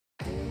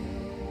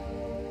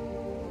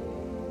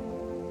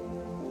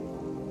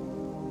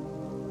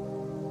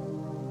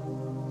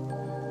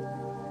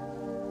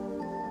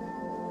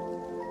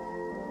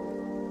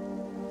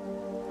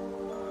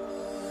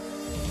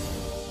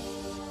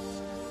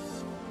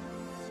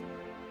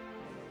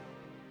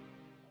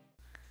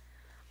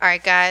All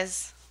right,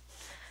 guys.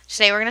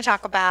 Today we're going to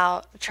talk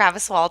about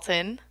Travis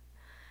Walton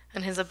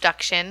and his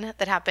abduction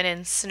that happened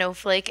in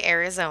Snowflake,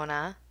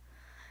 Arizona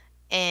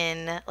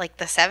in like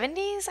the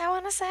 70s, I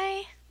want to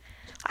say.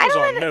 It was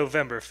on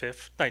November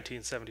 5th,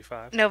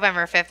 1975.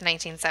 November 5th,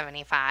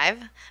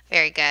 1975.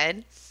 Very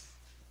good.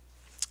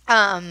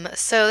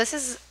 So this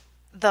is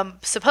the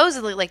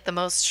supposedly like the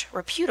most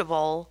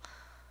reputable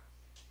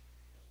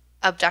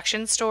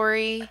abduction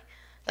story,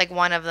 like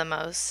one of the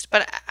most,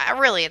 but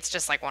really it's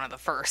just like one of the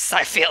first,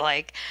 I feel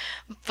like,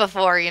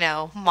 before,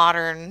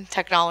 modern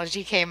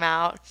technology came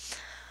out.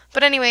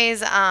 But anyways,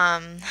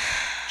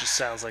 Just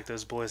sounds like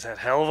those boys had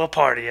hell of a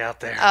party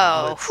out there.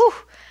 whew.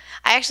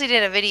 I actually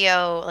did a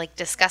video like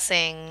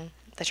discussing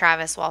the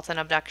Travis Walton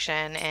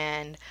abduction,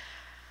 and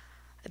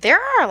there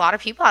are a lot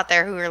of people out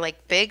there who are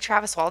like big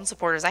Travis Walton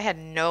supporters. I had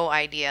no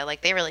idea.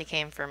 Like they really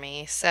came for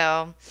me.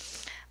 So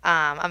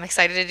I'm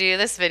excited to do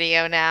this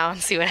video now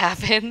and see what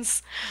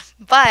happens.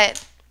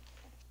 But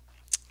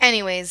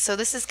anyways, so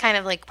this is kind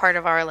of like part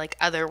of our like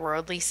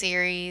otherworldly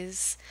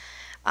series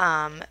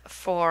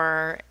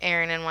for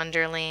Erin and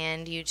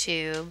Wonderland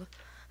YouTube.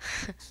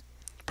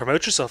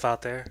 Promote yourself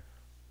out there.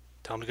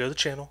 Tell them to go to the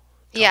channel.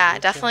 Yeah,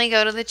 definitely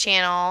go to the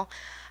channel.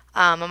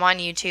 I'm on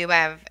YouTube. I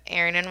have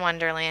Erin and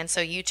Wonderland, so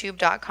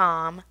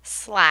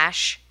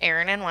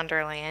youtube.com/Erin and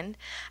Wonderland.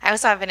 I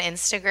also have an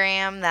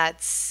Instagram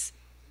that's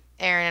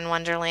Erin and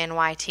Wonderland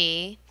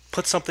YT.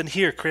 Put something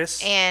here,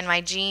 Chris. And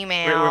my Gmail.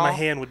 Right where my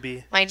hand would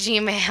be. My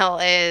Gmail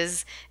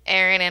is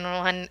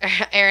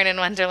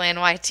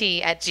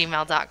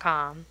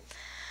erininwonderlandyt@gmail.com.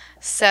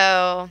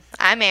 So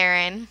I'm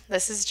Erin.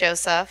 This is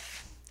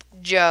Joseph,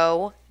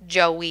 Joe,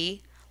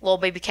 Joey, little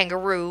baby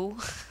kangaroo.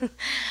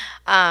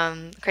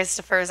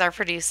 Christopher is our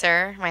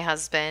producer, my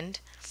husband,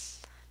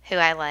 who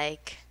I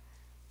like.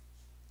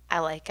 I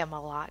like him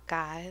a lot,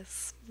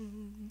 guys. No,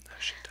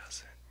 she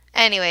doesn't.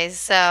 Anyways,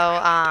 so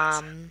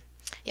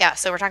yeah,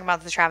 so we're talking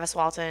about the Travis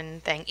Walton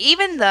thing.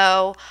 Even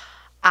though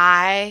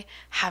I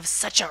have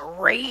such a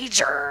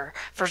rager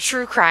for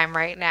true crime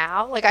right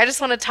now, like I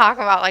just want to talk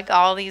about like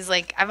all these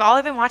like all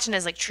I've been watching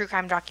is like true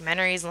crime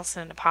documentaries and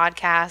listening to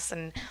podcasts,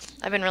 and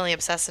I've been really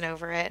obsessing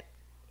over it.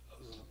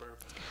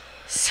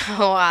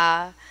 So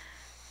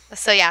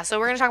yeah, so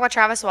we're gonna talk about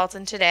Travis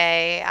Walton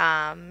today.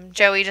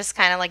 Joey just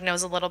kind of like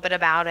knows a little bit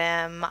about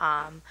him,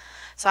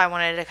 so I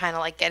wanted to kind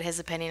of like get his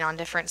opinion on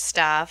different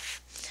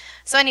stuff.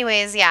 So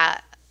anyways, yeah,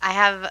 I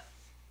have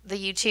the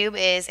YouTube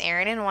is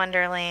Erin and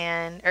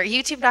Wonderland, or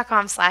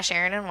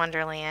youtube.com/Erin and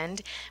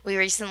Wonderland. We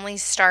recently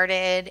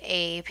started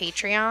a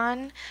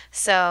Patreon,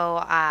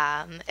 so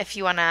if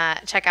you want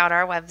to check out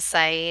our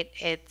website,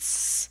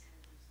 it's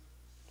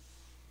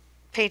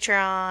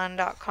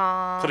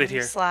patreon.com Put it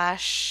here.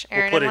 /Erin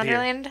and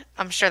Wonderland.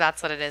 I'm sure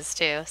that's what it is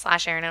too.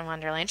 /Erin and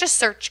Wonderland. Just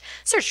search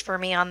for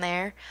me on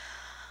there.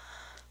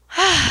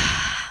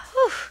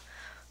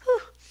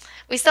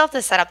 We still have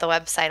to set up the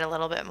website a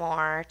little bit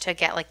more to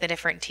get like the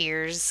different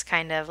tiers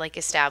kind of like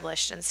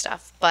established and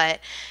stuff.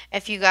 But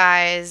if you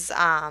guys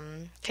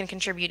can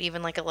contribute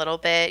even like a little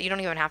bit, you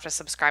don't even have to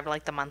subscribe to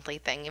like the monthly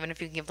thing. Even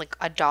if you give like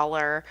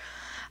 $1,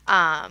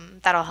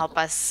 that'll help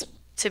us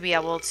to be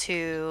able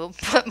to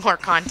put more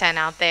content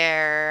out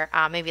there,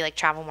 maybe like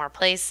travel more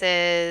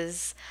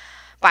places,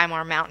 buy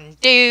more Mountain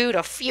Dew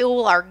to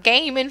fuel our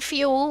gaming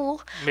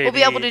fuel. We'll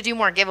be able to do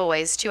more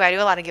giveaways too. I do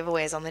a lot of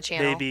giveaways on the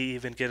channel. Maybe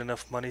even get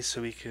enough money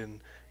so we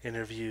can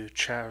interview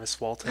Travis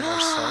Walton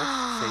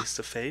ourselves face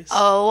to face.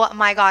 Oh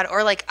my God.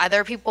 Or like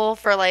other people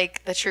for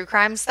like the true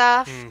crime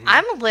stuff. Mm-hmm.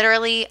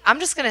 I'm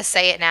just going to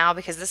say it now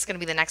because this is going to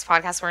be the next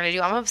podcast we're going to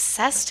do. I'm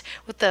obsessed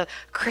with the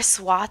Chris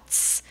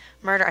Watts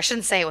murder. I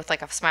shouldn't say it with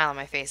like a smile on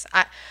my face.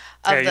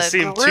 You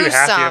seem too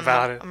happy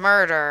about it.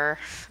 Murder.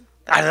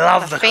 I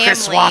love the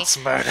Chris Watts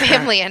murder.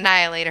 Family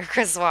annihilator,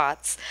 Chris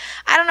Watts.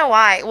 I don't know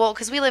why. Well,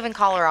 because we live in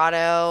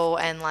Colorado,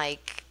 and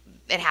like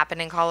it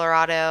happened in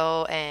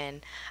Colorado,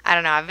 and I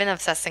don't know. I've been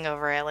obsessing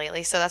over it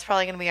lately, so that's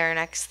probably going to be our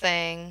next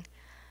thing.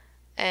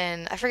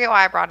 And I forget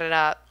why I brought it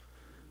up.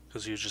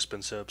 Because you've just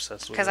been so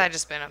obsessed with it. Because I've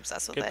just been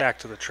obsessed with it. Get back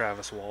to the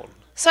Travis Walton.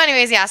 So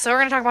anyways, yeah, so we're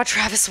going to talk about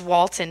Travis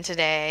Walton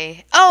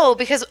today.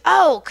 Because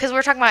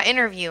we're talking about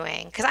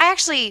interviewing. Because I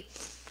actually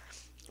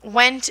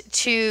went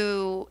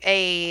to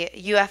a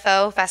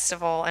UFO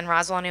festival in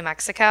Roswell, New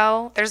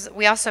Mexico.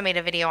 We also made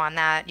a video on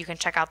that. You can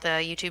check out the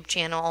YouTube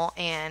channel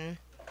and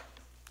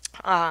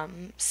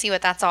see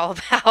what that's all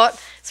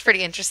about. It's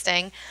pretty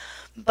interesting.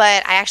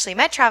 But I actually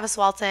met Travis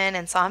Walton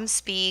and saw him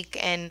speak,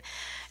 and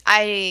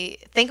I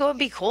think it would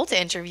be cool to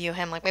interview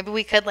him. Like maybe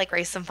we could like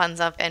raise some funds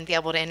up and be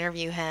able to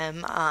interview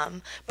him.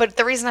 But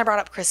the reason I brought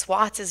up Chris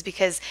Watts is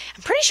because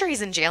I'm pretty sure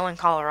he's in jail in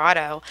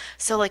Colorado.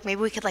 So like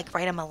maybe we could like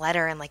write him a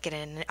letter and like get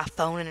a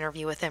phone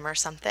interview with him or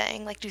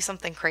something. Like do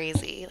something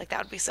crazy. Like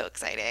that would be so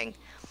exciting.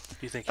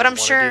 You think but I'm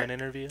sure do an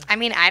interview? I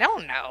mean, I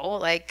don't know.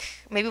 Like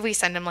maybe we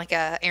send him like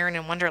a Erin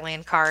and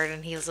Wonderland card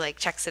and he's like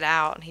checks it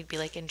out and he'd be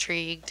like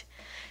intrigued.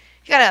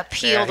 You gotta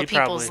appeal to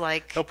people's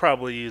like. He'll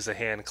probably use a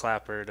hand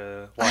clapper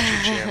to watch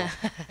your channel.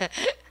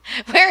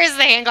 Where is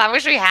the hand clap? I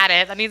wish we had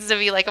it. That needs to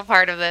be like a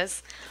part of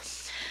this.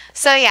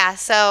 So yeah,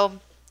 so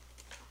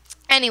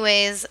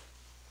Anyways,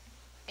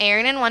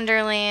 Erin and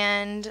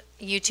Wonderland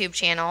YouTube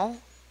channel.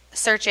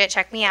 Search it.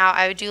 Check me out.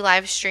 I would do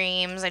live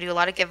streams. I do a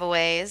lot of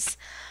giveaways.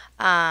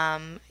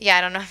 Yeah,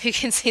 I don't know if you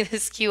can see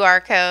this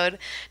QR code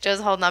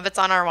Joe's holding up. It's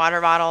on our water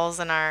bottles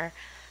and our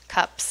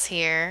cups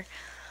here.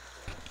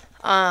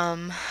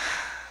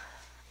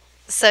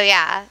 So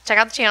yeah, check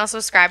out the channel,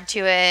 subscribe to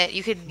it.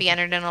 You could be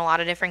entered in a lot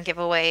of different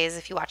giveaways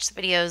if you watch the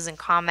videos and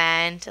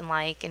comment and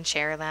like and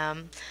share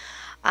them.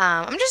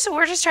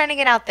 We're just trying to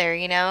get out there,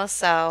 you know,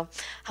 so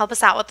help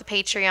us out with the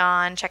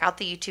Patreon, check out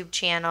the YouTube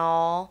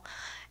channel.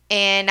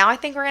 And now I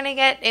think we're going to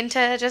get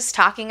into just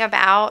talking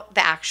about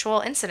the actual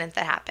incident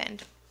that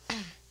happened.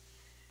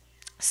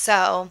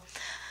 So,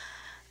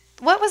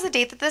 what was the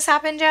date that this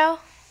happened, Joe?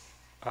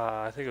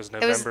 I think it was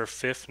November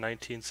 5th,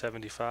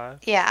 1975.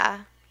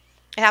 Yeah.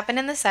 It happened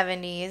in the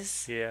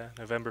 70s. Yeah,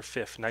 November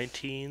 5th,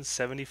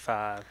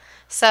 1975.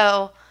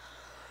 So,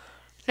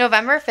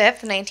 November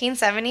 5th,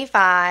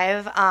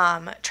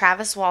 1975,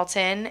 Travis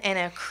Walton and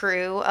a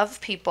crew of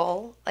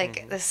people,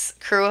 like this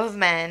crew of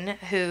men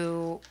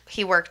who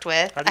he worked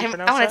with. How do you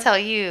pronounce I want that? to tell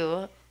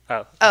you.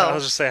 Oh, I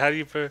was just saying, how do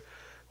you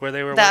where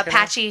they were The working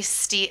Apache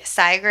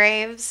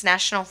Sigraves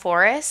National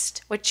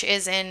Forest, which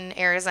is in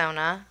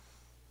Arizona.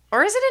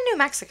 Or is it in New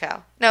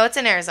Mexico? No, it's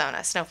in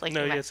Arizona. Snowflake,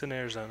 No, New yeah, Mexico. it's in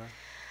Arizona.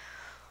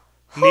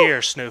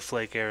 Near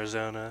Snowflake,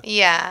 Arizona.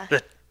 Yeah.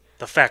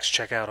 The facts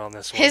check out on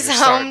this one. His You're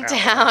starting out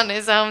wrong.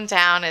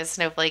 hometown is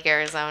Snowflake,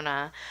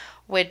 Arizona,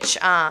 which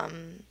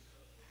getting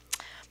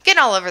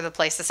all over the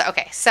place.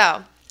 Okay,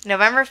 so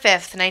November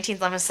 5th, 19th.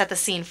 Let me set the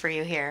scene for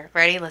you here.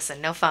 Ready? Listen,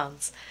 no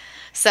phones.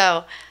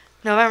 So,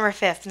 November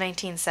 5th,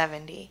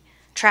 1970,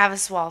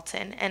 Travis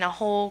Walton and a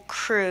whole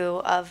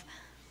crew of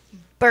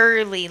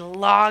burly,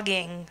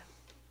 logging,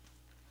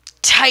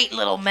 tight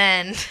little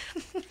men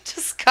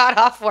just got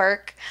off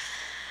work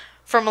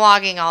from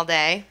logging all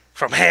day.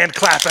 From hand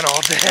clapping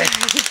all day.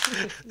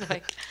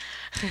 Like,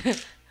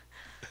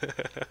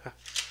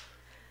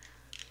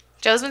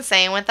 Joe's been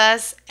staying with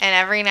us, and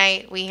every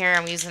night we hear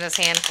him using his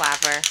hand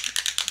clapper.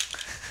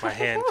 My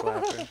hand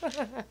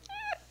clapper.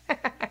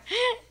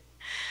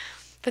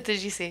 But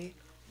did you see?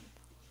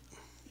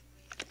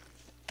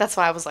 That's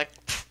why I was like,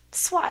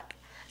 SWAT.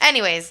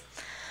 Anyways,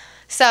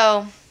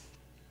 so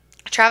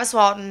Travis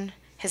Walton,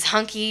 his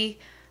hunky,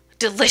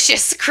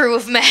 delicious crew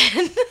of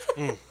men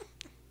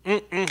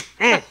in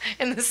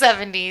the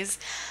 70s.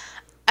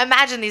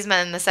 Imagine these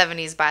men in the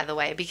 70s, by the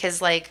way,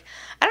 because, like,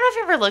 I don't know if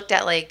you ever looked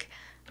at, like,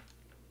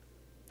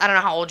 I don't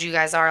know how old you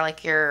guys are,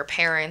 like your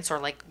parents or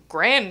like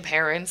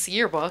grandparents'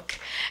 yearbook,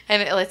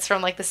 and it's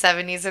from like the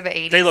 70s or the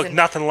 80s. They look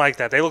nothing like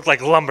that. They look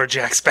like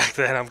lumberjacks back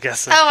then, I'm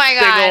guessing. Oh my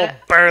god. Big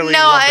old burly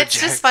lumberjacks.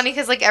 It's just funny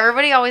because like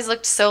everybody always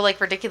looked so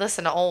like ridiculous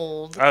and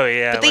old. Oh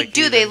yeah. But they like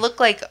do. They look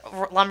like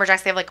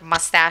lumberjacks. They have like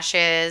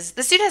mustaches.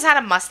 This dude has had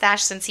a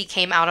mustache since he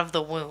came out of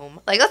the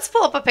womb. Like, let's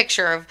pull up a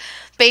picture of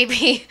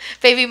baby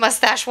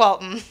mustache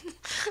Walton.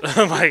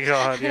 Oh my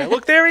god, yeah.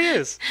 Look, there he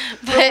is.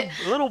 But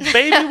little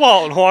baby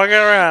Walton walking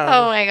around.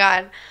 oh my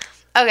god.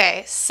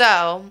 Okay,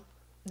 so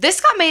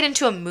this got made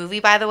into a movie,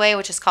 by the way,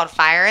 which is called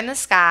Fire in the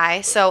Sky.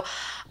 So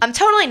I'm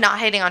totally not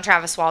hating on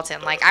Travis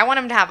Walton. Like, I want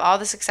him to have all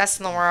the success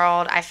in the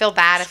world. I feel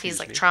bad if he's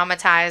like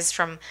traumatized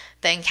from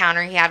the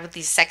encounter he had with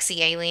these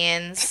sexy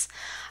aliens.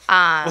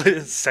 What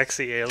is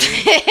sexy alien?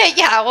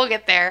 Yeah, we'll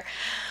get there.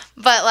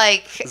 But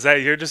like, Is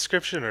that your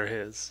description or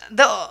his?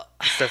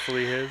 it's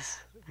Definitely his.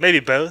 Maybe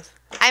both.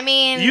 I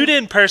mean, You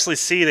didn't personally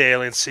see the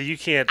aliens, so you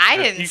can't. I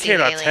didn't You see the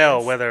cannot tell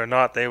aliens. whether or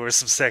not they were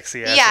some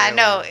sexy ass. yeah, aliens.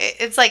 no,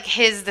 it's like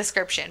his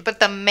description.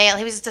 But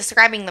he was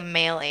describing the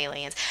male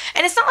aliens.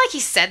 And it's not like he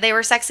said they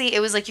were sexy.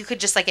 It was like you could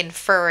just like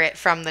infer it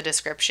from the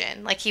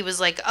description. Like he was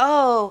like,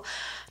 oh,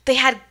 they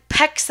had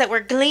pecs that were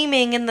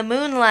gleaming in the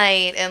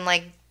moonlight and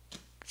like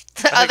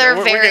other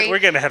we're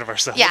getting ahead of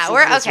ourselves. Yeah,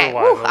 Let's okay.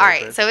 rewind a Woo, little all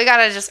right, bit. so we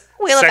gotta just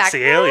wheel it back.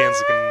 Sexy aliens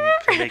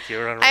can make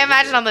you run. I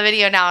imagine on the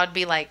video now it'd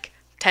be like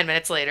 10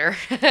 minutes later,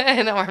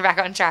 and then we're back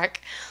on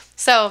track.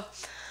 So,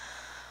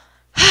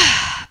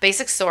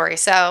 basic story.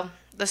 So,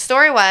 the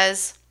story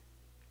was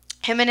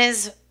him and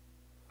his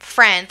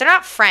friend. They're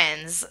not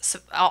friends,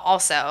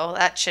 also.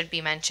 That should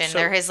be mentioned. So-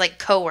 They're his, like,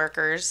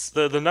 co-workers.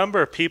 The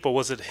number of people,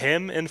 was it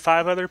him and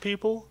 5 other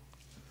people?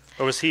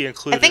 Or was he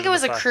included? I think it in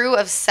was the a 5? crew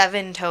of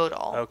 7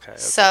 total. Okay.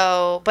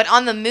 So, but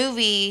on the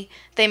movie,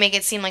 they make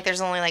it seem like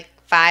there's only, like,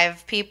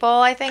 5 people,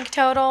 I think,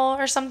 total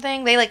or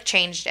something. They, like,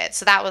 changed it.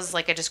 So that was,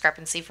 like, a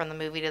discrepancy from the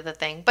movie to the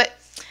thing. But,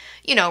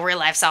 you know, real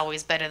life's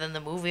always better than the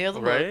movie or the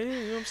book. Right? You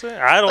know what I'm saying?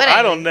 But I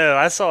anyway. don't know.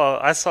 I saw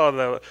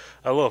a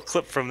little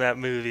clip from that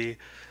movie,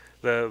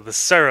 the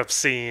syrup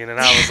scene, and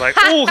I was like,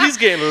 oh, he's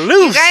getting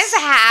loose. You guys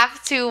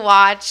have to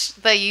watch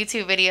the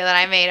YouTube video that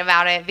I made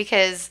about it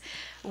because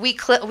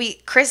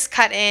Chris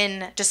cut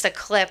in just a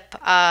clip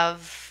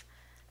of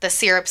the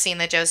syrup scene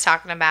that Joe's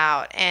talking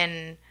about,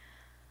 and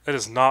That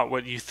is not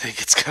what you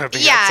think it's gonna be.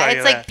 I'll yeah, tell it's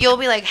you like that. you'll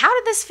be like, how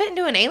did this fit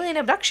into an alien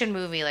abduction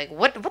movie? Like,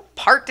 what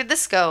part did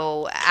this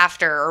go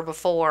after or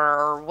before,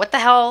 or what the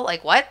hell?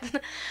 Like, what?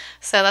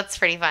 So that's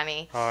pretty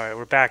funny. All right,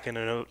 we're back in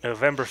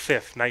November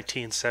 5th,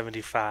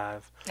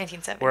 1975.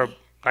 1970. We're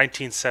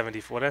 1970.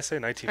 What did I say?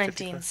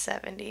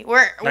 1955? 1970.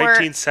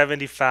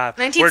 1975.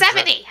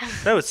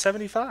 1970. No, it's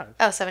 75.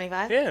 Oh,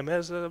 75? Yeah,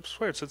 I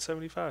swear it said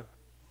 75.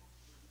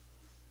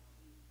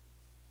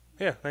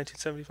 Yeah,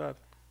 1975.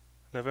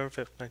 November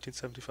 5th,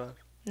 1975.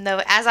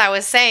 No, as I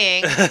was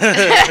saying,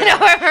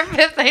 November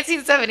 5th,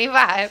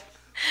 1975.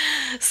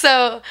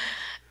 So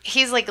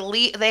he's like,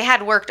 they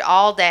had worked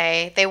all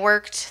day. They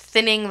worked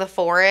thinning the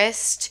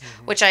forest,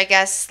 which I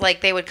guess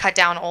like they would cut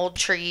down old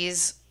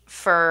trees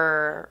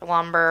for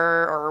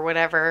lumber or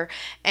whatever,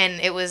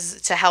 and it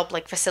was to help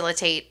like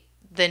facilitate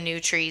the new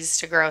trees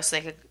to grow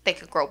so they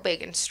could grow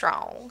big and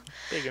strong.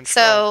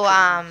 So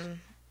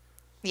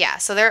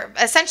so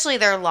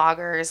they're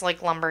loggers,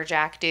 like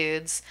lumberjack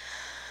dudes.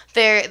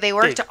 They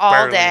worked Big, all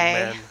burly day.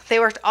 men. They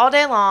worked all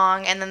day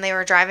long, and then they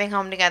were driving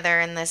home together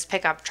in this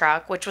pickup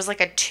truck, which was like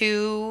a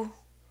 2-row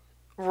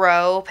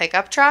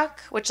pickup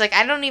truck, which like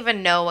I don't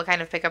even know what kind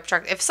of pickup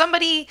truck. If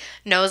somebody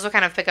knows what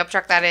kind of pickup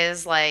truck that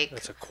is, like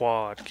It's a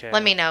quad cab.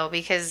 let me know,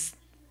 because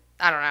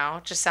I don't know,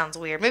 it just sounds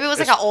weird. Maybe it was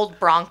like an old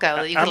Bronco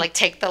that you could like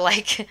take the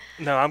like.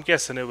 No, I'm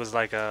guessing it was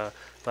like a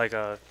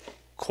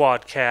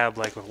quad cab,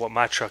 like what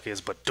my truck is,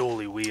 but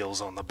dually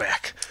wheels on the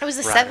back. It was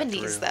the riding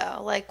 70s through.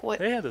 though. Like what?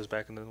 They had those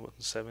back in the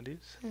 70s.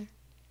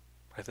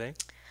 I think.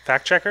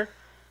 Fact checker.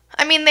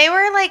 I mean, they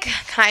were like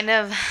kind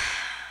of,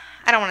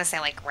 I don't want to say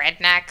like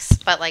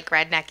rednecks, but like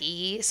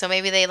redneck-y. So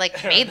maybe they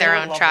like made their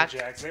own truck.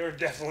 They were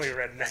definitely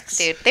rednecks.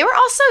 Dude, they were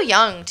also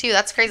young too.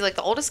 That's crazy. Like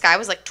the oldest guy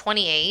was like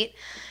 28,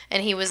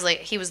 and he was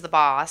the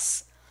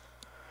boss.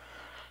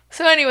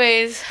 So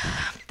anyways,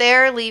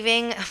 they're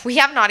leaving. We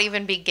have not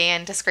even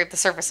began to scrape the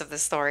surface of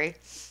this story.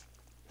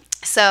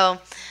 So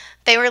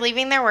they were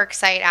leaving their work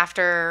site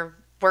after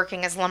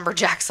working as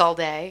lumberjacks all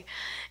day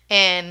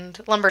and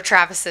lumber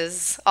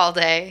Travises all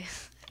day.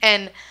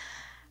 And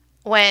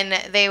when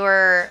they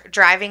were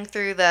driving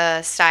through the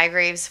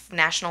Stygraves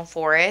National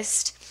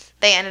Forest,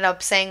 they ended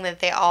up saying that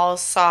they all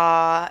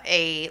saw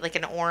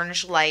an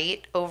orange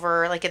light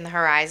over like in the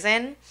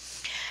horizon.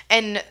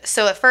 And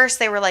so at first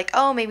they were like,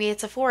 oh, maybe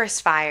it's a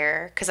forest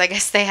fire, because I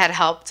guess they had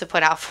helped to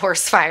put out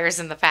forest fires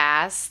in the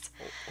past.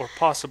 Or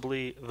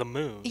possibly the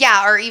moon.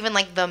 Yeah, or even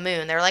like the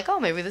moon. They were like, oh,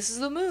 maybe this is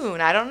the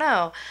moon. I don't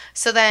know.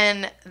 So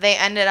then they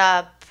ended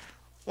up,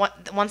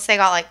 once they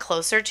got like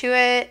closer to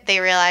it, they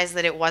realized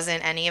that it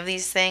wasn't any of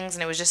these things,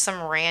 and it was just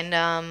some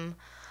random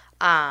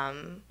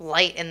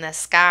light in the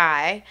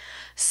sky.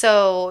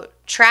 So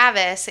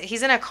Travis,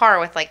 he's in a car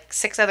with like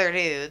 6 other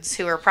dudes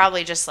who are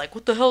probably just like,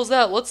 what the hell's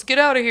that? Let's get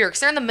out of here.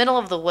 Because they're in the middle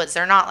of the woods.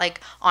 They're not like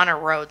on a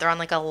road. They're on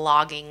like a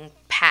logging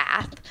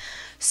path.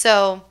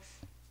 So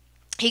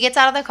he gets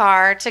out of the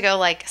car to go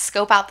like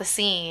scope out the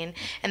scene,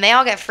 and they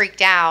all get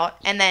freaked out.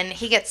 And then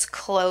he gets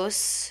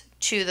close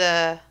to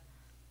the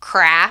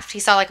craft. He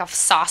saw like a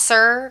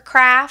saucer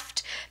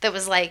craft that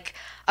was like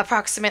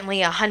approximately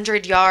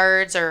 100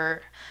 yards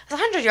or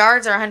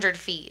 100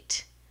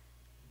 feet.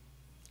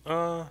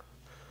 I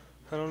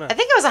don't know. I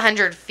think it was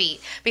 100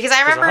 feet, because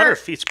I remember 100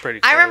 feet's pretty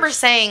close. I remember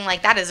saying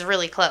like that is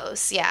really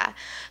close. Yeah.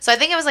 So I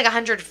think it was like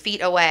 100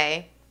 feet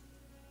away.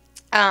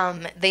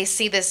 They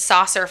see this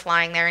saucer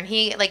flying there, and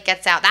he like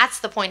gets out. That's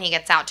the point he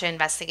gets out to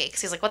investigate,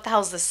 because he's like, what the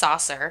hell is this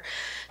saucer?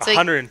 So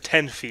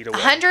 110 feet away.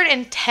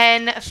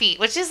 110 feet,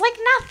 which is like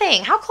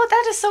nothing. How close?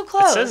 That is so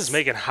close. It says it's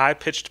making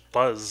high-pitched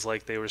buzz,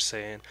 like they were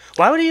saying.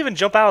 Why would he even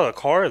jump out of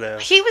the car, though?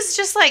 He was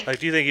just like,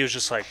 do you think he was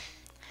just like...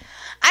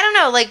 I don't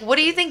know, like, what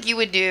do you think you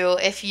would do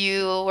if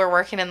you were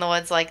working in the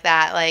woods like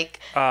that,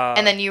 like,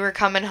 and then you were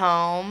coming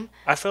home?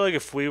 I feel like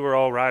if we were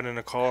all riding in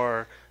a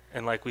car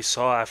and, like, we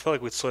saw it, I feel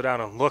like we'd slow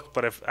down and look,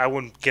 but if I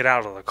wouldn't get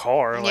out of the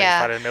car, like, if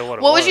I didn't know what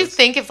it was. What would you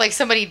think if, like,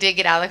 somebody did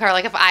get out of the car?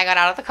 Like, if I got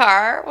out of the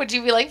car, would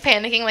you be, like,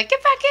 panicking, like,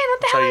 get back in,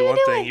 what the hell are you doing? I'll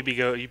tell you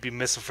one thing, you'd be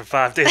missing for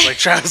 5 days like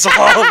Travis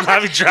Walton.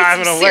 I'd be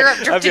driving away. Syrup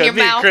dripped in your me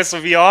and mouth. Chris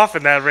would be off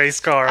in that race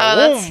car. Oh,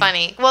 that's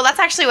funny. Well, that's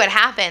actually what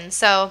happened.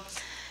 So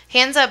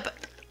he ends up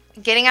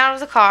getting out of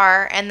the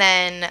car and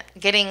then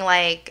getting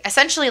like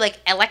essentially like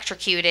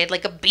electrocuted,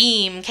 like a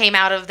beam came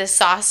out of this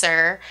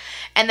saucer,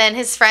 and then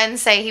his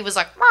friends say he was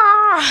like,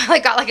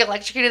 like got like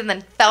electrocuted and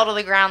then fell to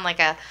the ground like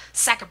a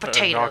sack of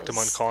potatoes. Knocked him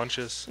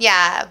unconscious.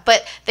 Yeah,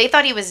 but they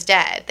thought he was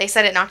dead. They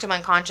said it knocked him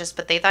unconscious,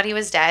 but they thought he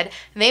was dead,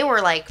 and they were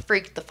like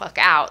freaked the fuck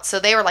out. So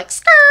they were like,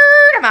 skirt,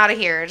 I'm out of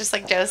here, just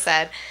like Joe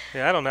said.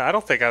 Yeah, I don't know. I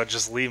don't think I would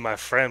just leave my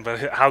friend,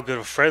 but how good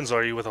of friends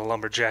are you with a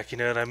lumberjack? You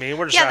know what I mean?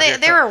 We're just out here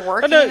they were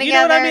working no, together. You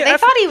know what I mean? They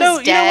thought he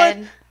was dead.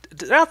 You know what?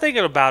 Now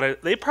thinking about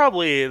it, they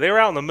were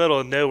out in the middle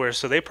of nowhere,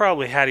 so they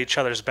probably had each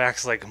other's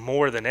backs like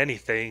more than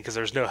anything because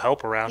there's no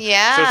help around.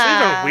 Yeah. So it's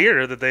even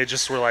weirder that they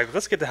just were like,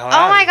 let's get the hell out of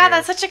here. Oh my God, here.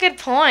 that's such a good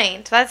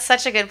point. That's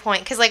such a good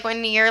point. Because like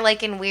when you're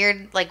like in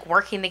weird, like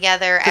working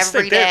together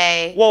every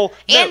day.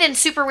 And in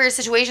super weird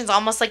situations,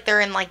 almost like they're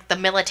in like the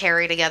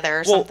military together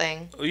or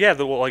something. Yeah,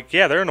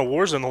 they're in a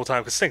war zone the whole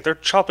time. Because they're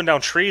chopping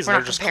down trees and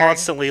they're just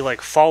constantly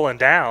like falling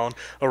down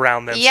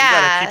around them. So you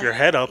gotta keep your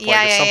head up if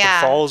something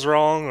falls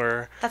wrong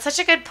or. That's such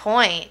a good point.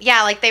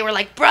 Yeah, like they were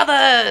like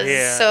brothers.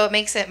 Yeah. So it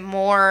makes it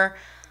more.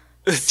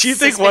 Do you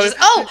think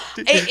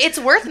it's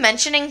worth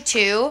mentioning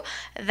too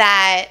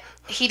that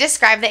he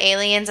described the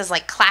aliens as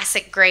like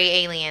classic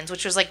gray aliens,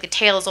 which was like the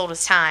tale as old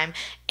as time.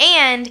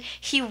 And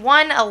he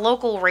won a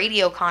local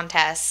radio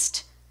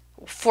contest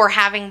for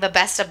having the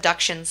best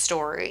abduction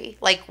story.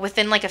 Like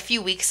within like a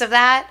few weeks of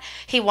that,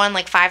 he won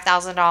like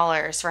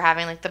 $5,000 for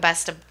having like the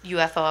best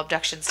UFO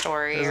abduction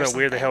story. Isn't it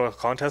weird they have a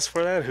contest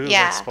for that? Who's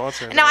like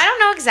sponsoring? No, I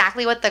don't know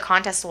exactly what the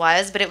contest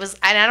was, but it was.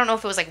 I don't know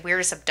if it was like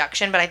weirdest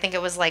abduction, but I think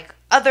it was like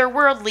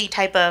otherworldly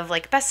type of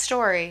like best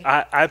story.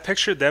 I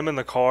pictured them in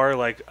the car.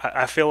 Like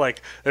I feel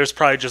like there's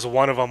probably just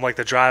one of them. Like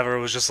the driver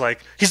was just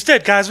like, "He's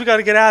dead, guys. We got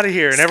to get out of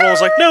here." And everyone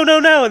was like, "No, no,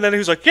 no." And then he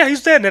was like, "Yeah,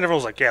 he's dead." And then everyone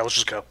was like, "Yeah, let's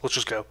just go. Let's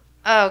just go."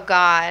 Oh,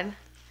 God.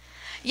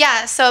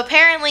 Yeah, so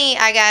apparently,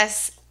 I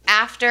guess,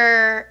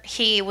 after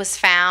he was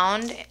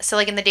found, so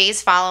like in the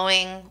days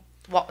following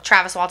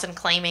Travis Walton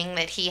claiming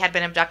that he had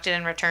been abducted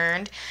and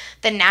returned,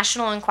 the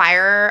National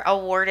Enquirer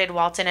awarded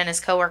Walton and his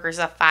coworkers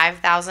a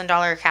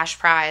 $5,000 cash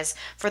prize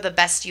for the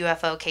best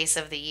UFO case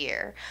of the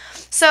year.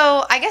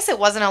 So I guess it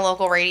wasn't a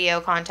local radio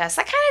contest.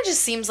 That kind of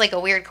just seems like a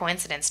weird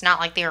coincidence,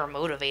 not like they were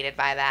motivated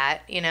by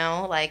that, you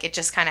know? Like, it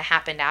just kind of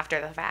happened after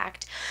the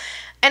fact.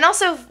 And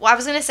also, I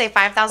was going to say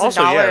 $5,000.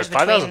 Also, yeah,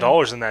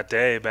 $5,000 in that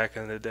day back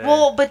in the day.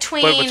 Well,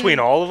 between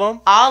all of them?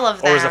 All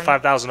of them. Or is it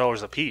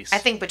 $5,000 a piece? I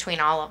think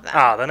between all of them.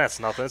 Ah, then that's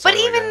nothing. But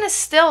even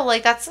still,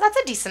 like that's a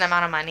decent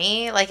amount of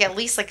money. Like at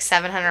least like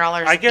 $700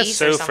 a piece. I guess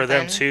so for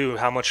them too.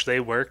 How much they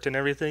worked and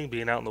everything,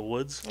 being out in the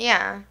woods.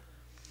 Yeah.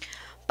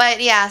 But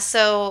yeah,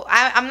 so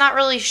I'm not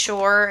really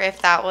sure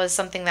if that was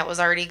something that was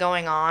already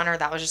going on or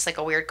that was just like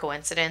a weird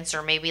coincidence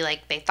or maybe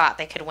like they thought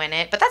they could win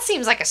it. But that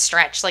seems like a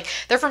stretch. Like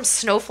they're from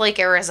Snowflake,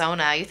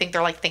 Arizona. You think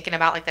they're like thinking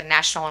about like the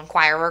National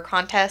Enquirer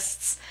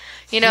contests?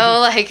 You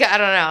know, like I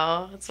don't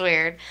know. It's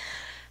weird.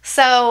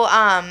 So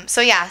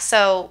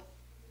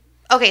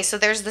okay, so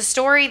there's the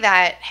story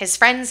that his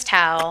friends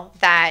tell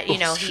that, you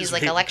know, he's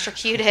like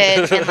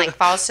electrocuted and like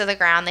falls to the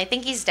ground. They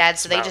think he's dead,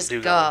 so they just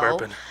go.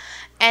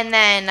 And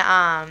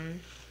then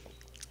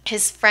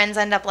his friends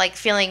end up like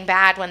feeling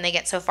bad when they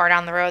get so far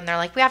down the road and they're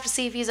like, we have to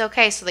see if he's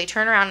okay. So they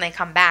turn around and they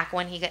come back.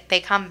 When they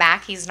come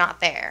back, he's not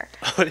there.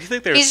 What do you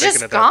think they were he's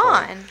thinking just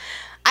gone.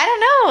 I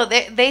don't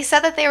know. They said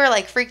that they were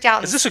like freaked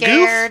out and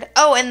scared. A goof?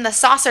 Oh, and the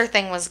saucer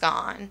thing was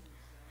gone.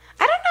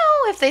 I don't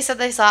know if they said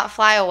they saw it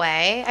fly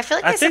away. I feel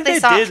like they said they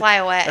saw it fly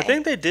away. I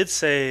think they did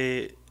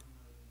say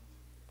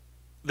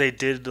they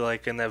did,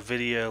 like, in that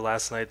video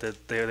last night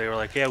that they were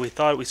like, yeah, we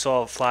thought we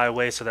saw it fly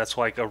away, so that's,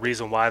 like, a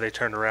reason why they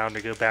turned around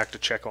to go back to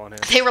check on him.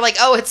 They were like,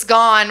 oh, it's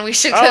gone. We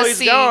should go see. Oh,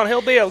 he's gone.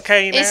 He'll be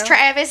okay now. Is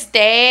Travis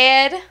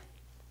dead?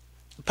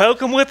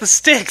 Poke him with a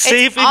stick.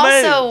 See if he moves.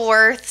 It's also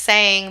worth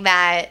saying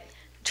that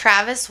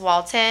Travis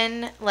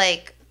Walton,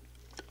 like,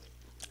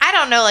 I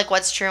don't know, like,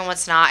 what's true and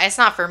what's not. It's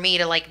not for me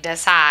to, like,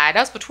 decide.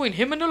 That's between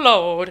him and the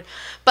Lord.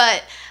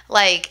 But,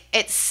 like,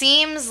 it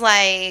seems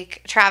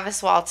like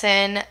Travis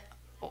Walton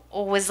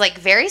was like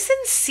very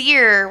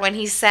sincere when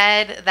he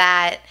said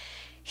that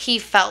he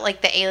felt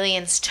like the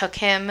aliens took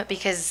him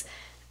because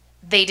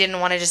they didn't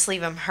want to just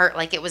leave him hurt.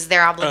 Like it was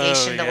their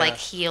obligation to like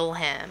heal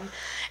him.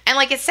 And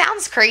like it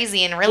sounds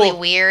crazy and really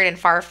weird and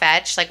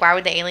far-fetched. Like why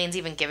would the aliens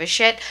even give a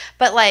shit?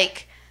 But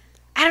like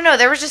I don't know,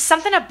 there was just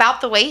something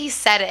about the way he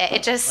said it.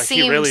 It just like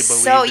seemed really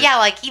so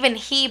like even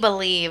he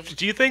believed.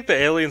 Do you think the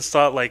aliens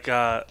thought like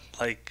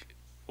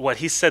what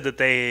he said that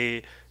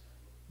they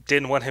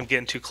didn't want him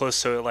getting too close,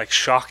 so it like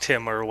shocked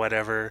him or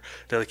whatever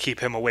to like, keep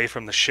him away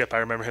from the ship? I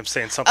remember him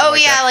saying something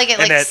like that. Like it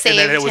and like saved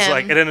him. And then it was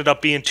like it ended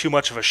up being too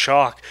much of a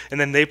shock.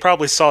 And then they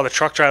probably saw the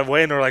truck drive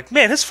away and were like,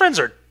 "Man, his friends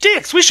are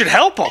dicks. We should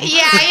help him."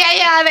 Yeah.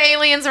 The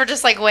aliens were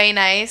just like way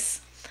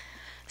nice.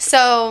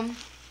 So,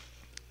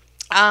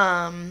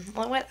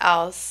 what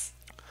else?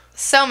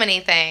 So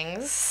many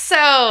things.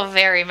 So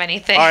very many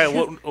things. All right,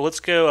 well, let's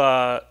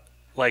go.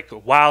 Like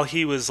while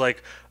he was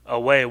like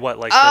away,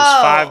 those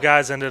 5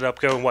 guys ended up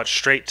going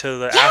straight to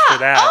the after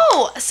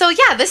that. So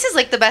this is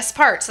like the best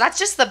part. So that's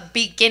just the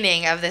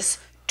beginning of this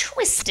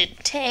twisted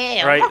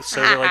tale. Right.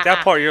 So like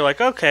that part, you're like,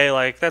 okay,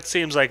 like that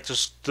seems like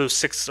just those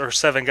 6 or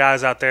 7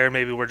 guys out there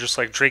maybe were just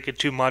like drinking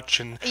too much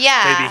and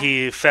maybe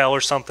he fell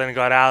or something and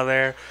got out of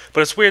there.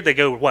 But it's weird they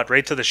go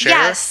right to the sheriff.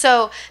 Yeah.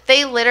 So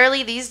they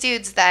literally these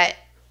dudes that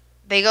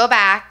they go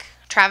back.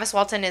 Travis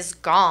Walton is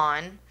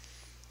gone.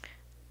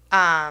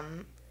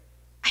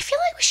 I feel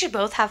like we should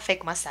both have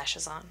fake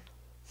mustaches on.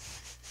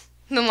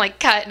 And then like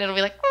cut and it'll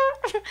be like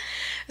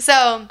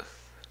so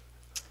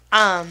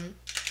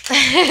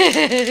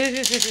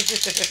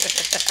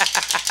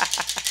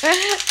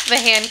the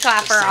hand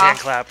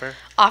clapper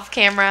off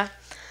camera.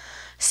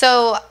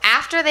 So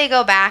after they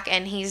go back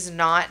and he's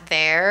not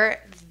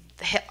there,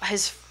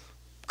 his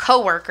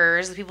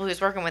coworkers, the people he was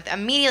working with,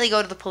 immediately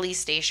go to the police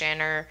station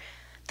or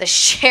the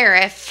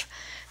sheriff's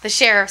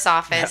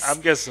office. Yeah, I'm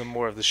guessing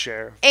more of the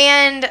sheriff.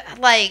 And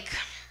like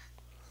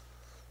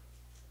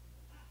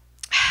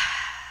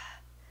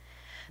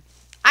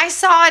I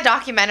saw a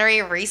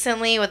documentary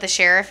recently with the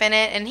sheriff in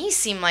it, and he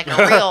seemed like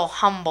a real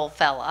humble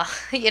fella.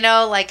 You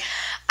know, like,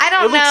 I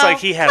don't know. It looks like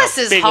he had a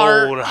big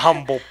old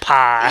humble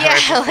pie.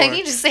 Yeah, like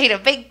he just ate a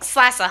big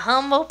slice of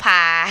humble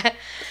pie.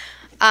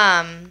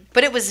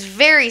 But it was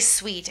very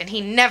sweet, and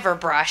he never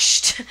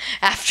brushed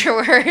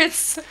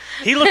afterwards.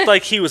 He looked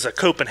like he was a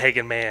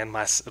Copenhagen man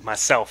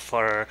myself,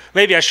 or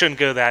maybe I shouldn't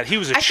go that. He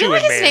was a chewing man.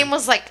 I feel like his name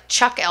was like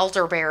Chuck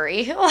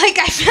Elderberry. I feel like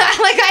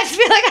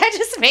I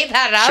just made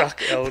that up.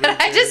 Chuck Elderberry.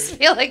 But I just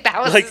feel like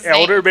that was like his name.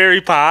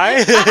 Elderberry pie.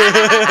 Like,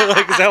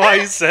 is that why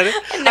you said it?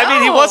 No, I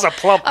mean, he was a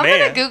plump man. I'm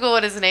gonna Google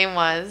what his name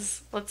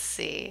was. Let's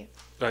see.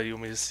 Oh, you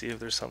want me to see if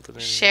there's something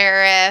in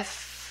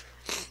Sheriff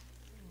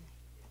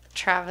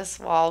Travis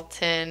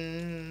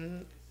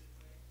Walton.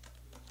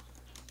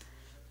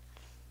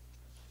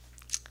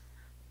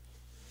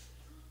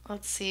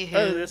 Let's see who.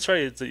 Oh, that's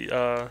right. It's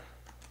the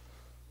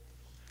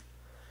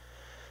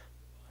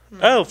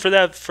Oh, for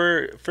that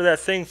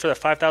thing, for that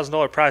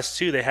 $5,000 prize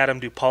too, they had him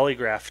do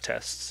polygraph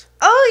tests.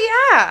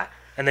 Oh yeah.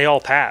 And they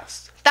all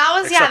passed.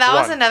 That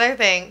was another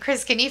thing.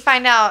 Chris, can you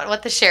find out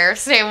what the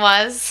sheriff's name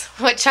was?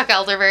 What Chuck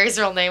Elderberry's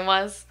real name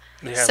was?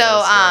 Yeah,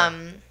 so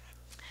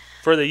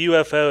for the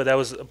UFO, that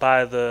was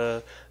by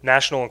the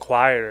National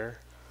Enquirer,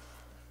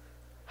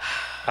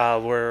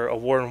 were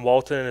awarding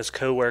Walton and his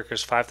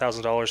co-workers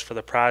 $5,000 for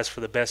the prize for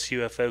the best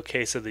UFO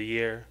case of the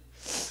year,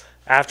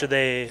 after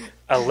they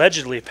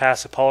allegedly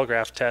passed a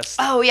polygraph test.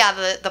 Oh yeah,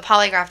 the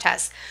polygraph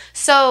test.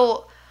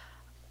 So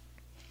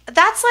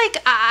that's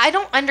like, I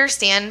don't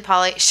understand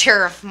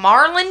Sheriff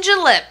Marlon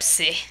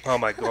Gillespie. Oh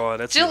my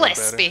God, that's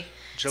Gillespie.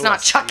 It's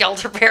not Chuck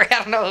Elderberry. I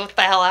don't know what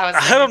the hell I was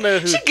thinking. I don't know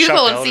who. You should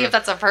Google and see if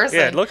that's a person.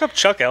 Yeah, look up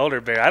Chuck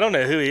Elderberry. I don't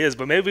know who he is,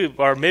 but maybe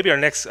our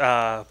next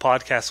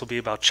podcast will be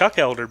about Chuck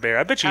Elderberry.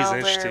 I bet you he's an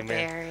interesting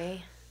man.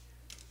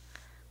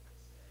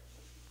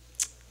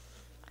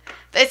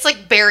 It's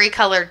like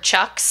berry-colored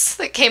Chucks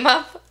that came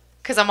up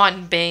because I'm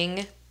on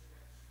Bing.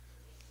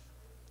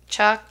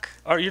 Chuck.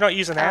 Oh, you're not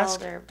using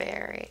Ask?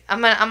 Elderberry.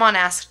 I'm on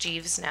Ask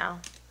Jeeves now.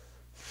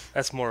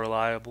 That's more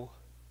reliable.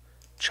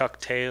 Chuck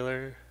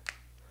Taylor.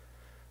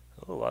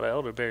 Oh, a lot of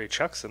elderberry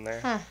Chucks in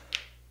there.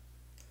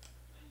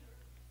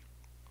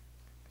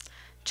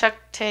 Chuck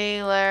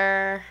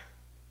Taylor.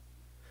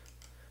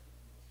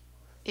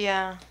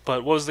 Yeah.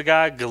 But what was the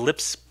guy?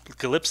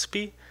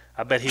 Gillespie?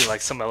 I bet he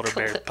likes some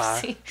elderberry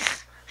pie.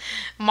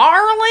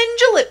 Marlon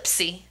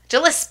Gillespie.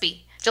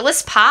 Gillespie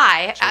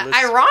Pie.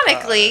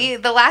 Ironically,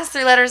 the last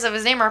three letters of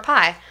his name are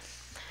Pie.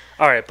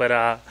 All right,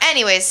 but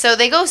anyways, so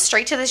they go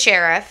straight to the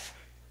sheriff.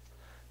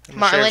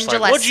 Marlon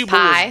Gillespie. What'd you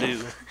boys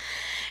do?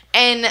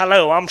 And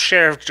hello, I'm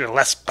Sheriff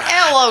Gillespie.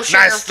 Hello,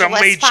 Sheriff Nice to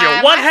meet you.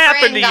 What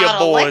happened to you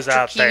boys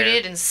out there?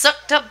 Electrocuted and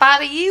sucked up by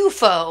the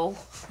UFO.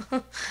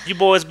 You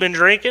boys been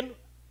drinking?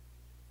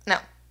 No.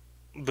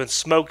 Been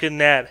smoking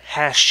that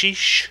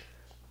hashish?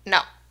 No.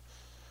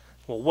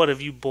 Well, what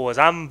have you boys?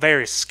 I'm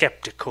very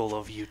skeptical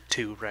of you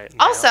two right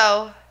now.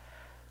 Also,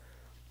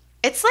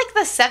 it's like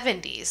the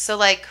 70s, so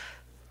like...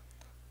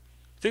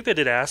 Think they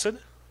did acid?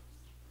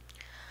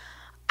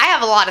 I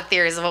have a lot of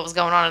theories of what was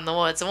going on in the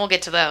woods, and we'll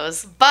get to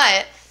those.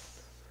 But,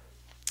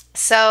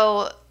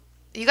 so,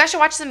 you guys should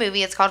watch the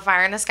movie. It's called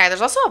Fire in the Sky.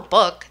 There's also a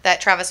book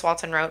that Travis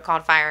Walton wrote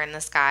called Fire in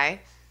the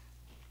Sky.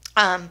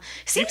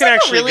 Seems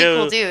like a really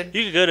cool dude.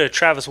 You can go to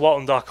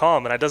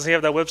traviswalton.com, and doesn't he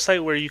have that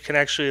website where you can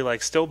actually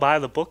like still buy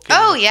the book?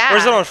 Oh, yeah. Or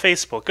is it on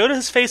Facebook? Go to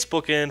his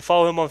Facebook and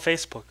follow him on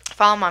Facebook.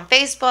 Follow him on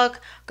Facebook.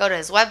 Go to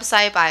his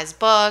website, buy his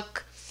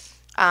book.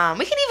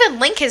 We can even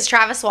link his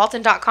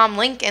traviswalton.com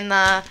link in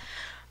the...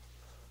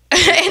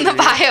 in the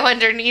bio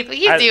underneath. We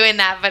keep doing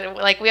that, but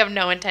like we have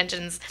no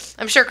intentions.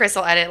 I'm sure Chris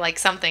will edit like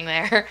something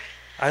there.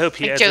 I hope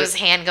he like Joe's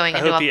hand going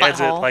into a butthole. I hope he edits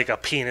it like a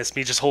penis.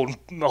 Me just holding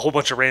a whole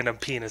bunch of random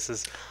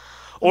penises.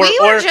 We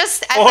were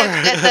just at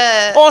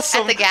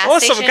the gas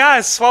station. Some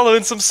guys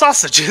swallowing some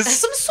sausages.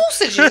 Some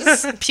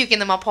sausages. Puking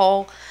them up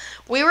whole.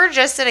 We were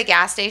just at a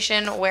gas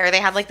station where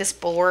they had like this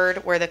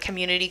board where the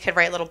community could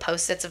write little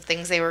post-its of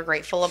things they were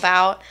grateful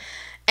about.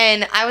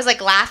 And I was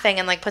like laughing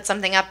and like put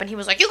something up, and he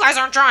was like, "You guys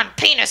aren't drawing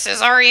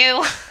penises, are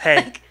you?" Hey,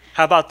 like,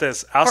 how about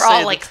this? We're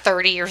all like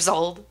 30 years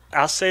old.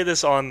 I'll say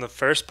this on the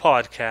first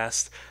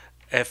podcast.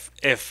 If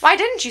why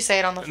didn't you say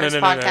it on the first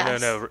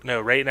podcast? No.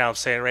 Right now, I'm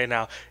saying it right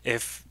now.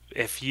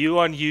 If you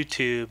on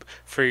YouTube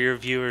for your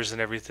viewers and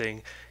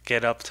everything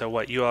get up to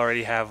what you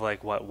already have,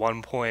 like what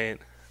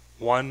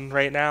 1.1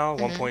 right now,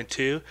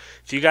 1.2.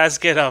 If you guys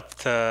get up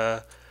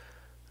to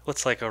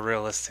what's like a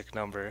realistic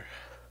number.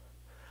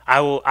 I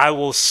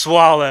will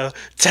swallow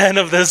 10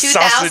 of those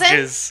 2,000?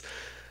 sausages.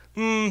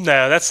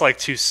 No, that's like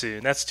too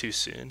soon. That's too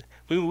soon.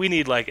 We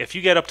need like if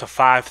you get up to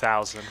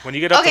 5,000. When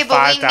you get up to 5,000.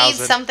 Okay, but we need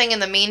something in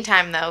the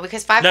meantime though,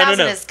 because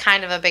 5,000 is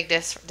kind of a big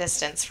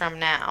distance from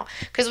now.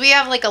 Because we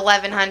have like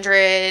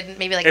 1,100,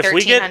 maybe like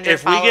 1,300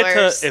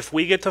 followers. If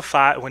we get to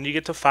 5, when you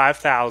get to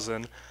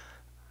 5,000,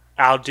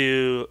 I'll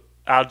do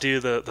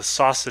the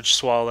sausage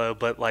swallow,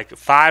 but like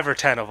 5 or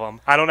 10 of them.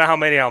 I don't know how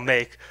many I'll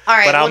make. All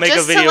right, but I'll make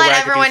just a video to let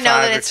where everyone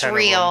know that it's 10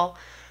 real,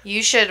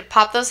 you should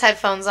pop those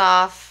headphones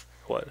off.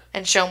 What?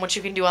 And show them what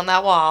you can do on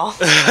that wall.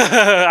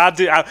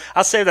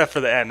 I'll save that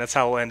for the end. That's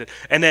how we'll end it.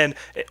 And then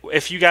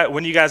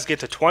when you guys get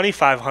to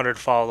 2,500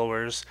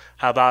 followers,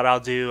 how about I'll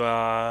do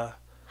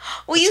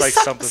Will It's you like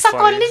suck something on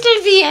funny.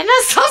 little Vienna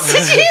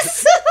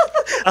sausages?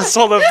 I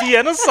saw the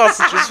Vienna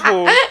sausages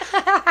fool.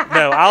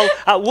 No,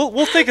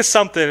 we'll think of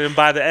something, and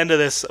by the end of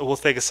this, we'll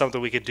think of something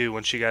we could do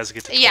once you guys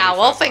get to. Yeah,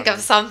 we'll think of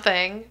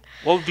something.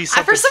 What would be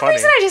something For some funny?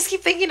 reason, I just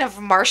keep thinking of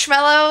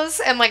marshmallows,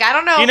 and like I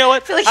don't know. You know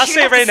what? I feel like I'll you're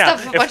say it gonna right have now. to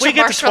stuff a If bunch we of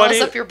get to marshmallows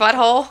 20 up your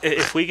butthole.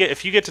 If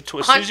you get to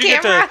as On soon as you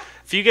get to camera?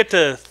 if you get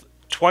to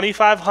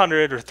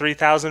 2,500 or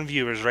 3,000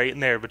 viewers right in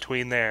there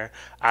between there,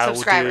 I will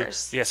do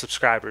subscribers,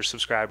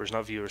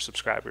 not viewers,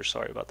 subscribers.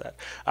 Sorry about that.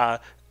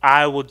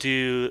 I will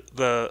do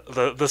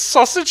the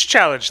sausage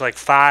challenge, like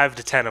 5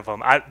 to 10 of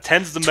them.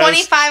 10's the most.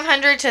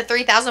 2,500 to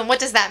 3,000. What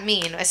does that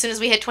mean? As soon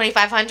as we hit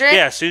 2,500?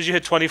 Yeah, as soon as you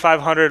hit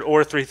 2,500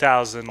 or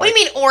 3,000. What do you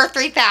mean, or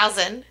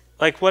 3,000?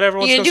 Like whatever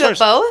one's You gonna do first.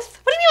 it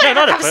both? What do you mean?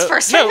 No, Whatever not comes both.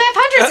 first? No.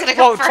 2,500 is gonna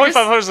come first.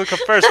 2,500 is gonna come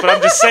first, but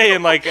I'm just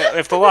saying, like,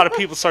 if a lot of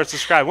people start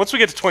subscribing, once we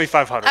get to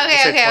 2,500.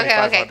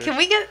 Okay.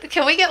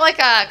 Can we get like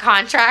a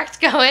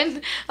contract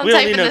going? We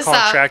don't need no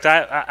contract.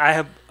 I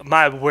have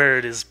my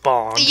word is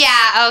bond.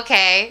 Yeah.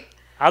 Okay.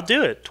 I'll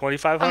do it.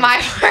 2,500.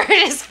 My word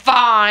is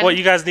bond. What,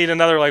 you guys need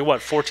another, like,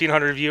 what,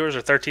 1,400 viewers or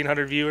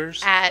 1,300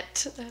 viewers?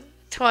 At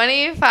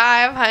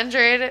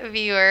 2,500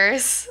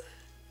 viewers.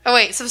 Oh,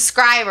 wait,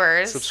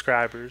 subscribers.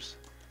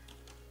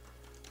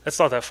 That's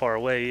not that far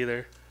away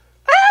either.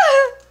 Do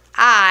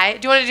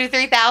you want to do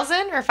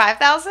 3,000 or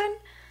 5,000?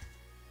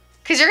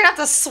 Because you're going to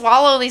have to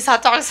swallow these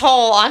hot dogs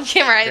whole on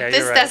camera at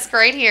this desk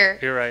right here.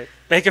 You're right.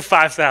 Make it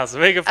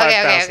 5,000.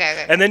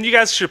 Okay. And then you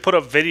guys should put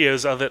up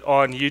videos of it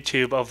on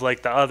YouTube of,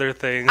 like, the other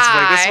things.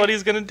 Like, this is what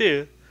he's going to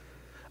do.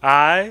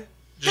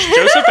 Just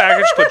Joseph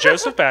Backer. Just put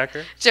Joseph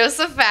Backer.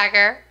 Joseph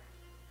Backer.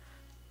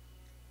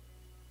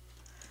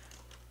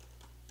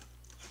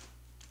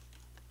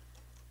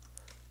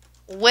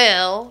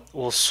 Will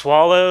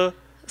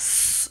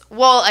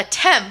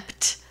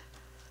attempt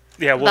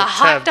the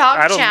hot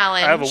dog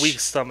challenge. I have a weak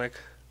stomach.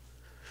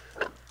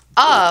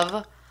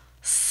 Of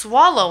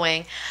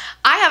swallowing.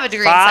 I have a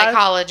degree in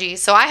psychology,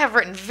 so I have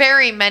written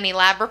very many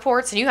lab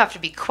reports, and you have to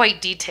be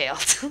quite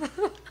detailed. You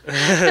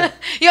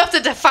have to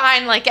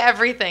define, like,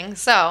 everything.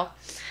 So,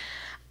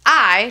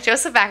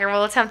 Joseph Backer,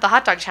 will attempt the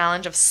hot dog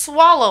challenge of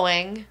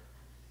swallowing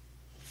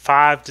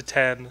 5 to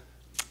 10.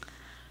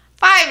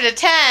 5 to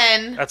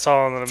 10. That's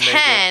all I'm gonna make.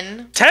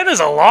 10. 10 is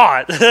a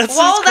lot. That's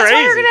Well, that's crazy.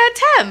 what we're gonna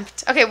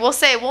attempt. Okay,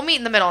 we'll meet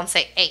in the middle and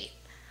say 8.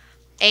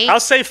 8. I'll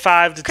say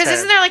 5 to 10. Because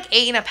isn't there like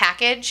 8 in a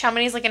package? How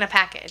many is like in a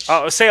package?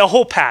 Oh, say a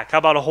whole pack. How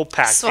about a whole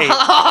pack? 8.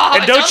 Oh,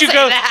 And don't you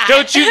go.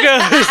 Don't you go.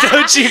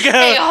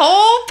 A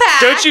whole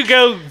pack. Don't you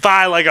go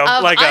buy like a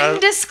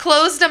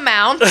undisclosed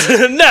amount.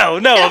 No,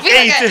 of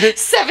 8. Like a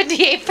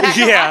 78 pack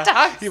of hot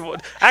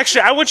dogs.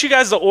 Actually, I want you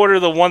guys to order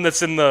the one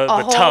that's in the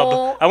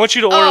tub. I want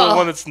you to order the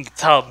one that's in the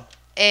tub.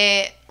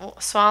 A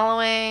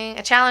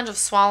challenge of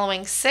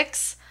swallowing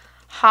 6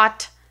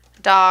 hot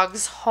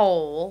dogs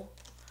whole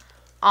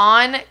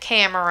on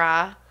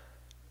camera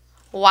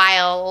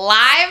while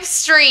live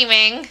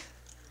streaming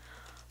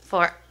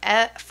for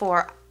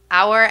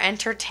our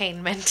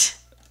entertainment.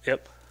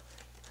 Yep.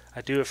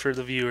 I do it for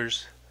the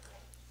viewers.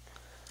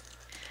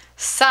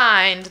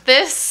 Signed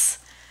the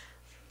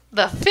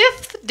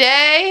 5th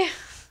day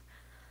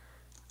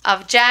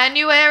of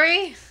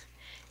January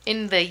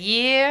in the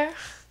year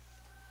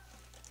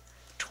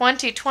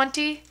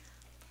 2020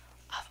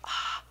 of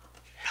our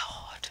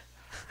Lord.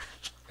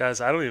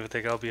 Guys, I don't even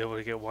think I'll be able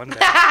to get one now.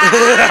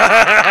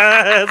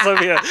 It's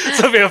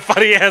gonna be a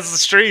funny ass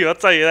stream, I'll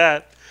tell you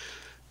that.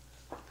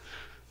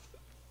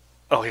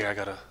 Oh, here, I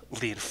gotta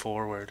lean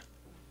forward.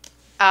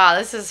 Oh,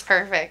 this is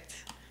perfect.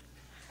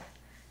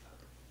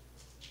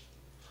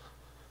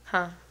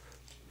 Huh.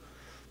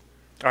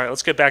 Alright,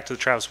 let's get back to the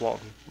Travis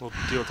Walton. We'll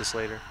deal with this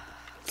later.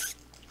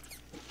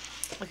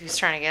 Look who's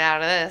trying to get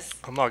out of this.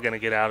 I'm not gonna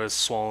get out of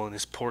swallowing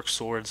his pork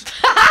swords.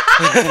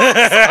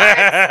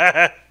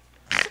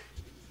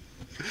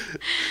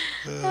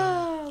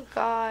 Oh,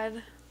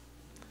 God.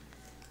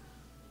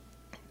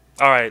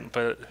 Alright,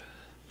 but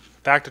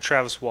back to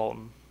Travis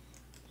Walton.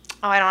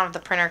 Oh, I don't have the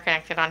printer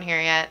connected on here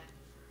yet.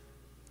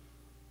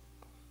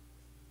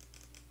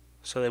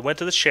 So they went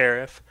to the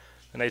sheriff,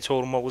 and they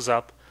told him what was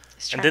up.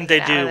 And didn't they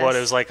do what? It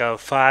was like a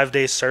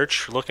 5-day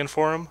search looking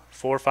for him?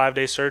 4 or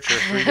 5-day search or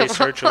 3-day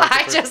search?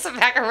 I just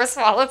back over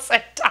swallowed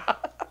Santa.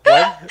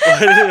 What?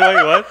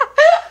 Wait, what?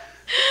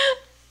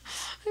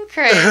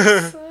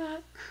 Chris.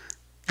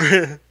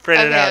 Print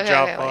it out,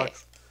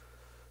 Dropbox.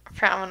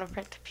 I'm going to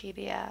print the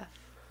PDF.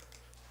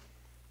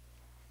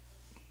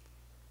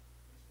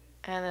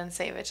 And then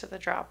save it to the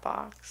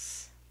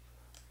Dropbox.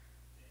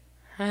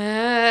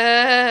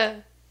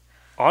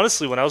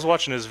 Honestly, when I was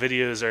watching his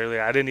videos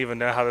earlier, I didn't even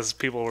know how these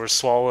people were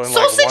swallowing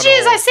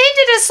sausages! Like I saved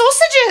it as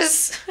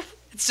sausages!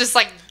 It's just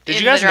like Did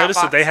you guys notice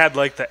that they had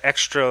like the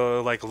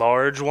extra like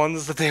large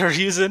ones that they were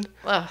using?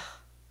 Ugh.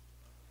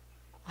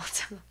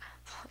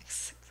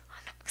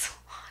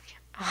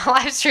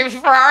 Live streaming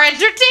for our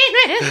entertainment.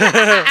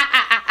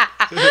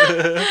 I feel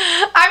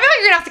like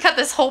you're gonna have to cut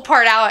this whole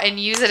part out and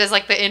use it as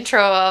like the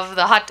intro of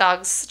the hot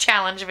dogs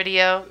challenge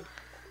video.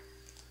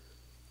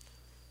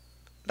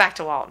 Back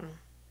to Walton.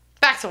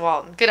 back to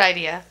Walton. Good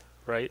idea.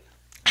 Right.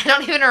 I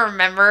don't even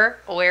remember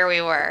where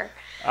we were.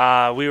 We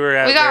were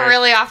at. We got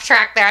really off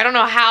track there. I don't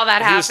know how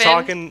that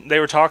happened. They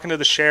were talking to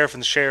the sheriff,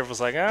 and the sheriff was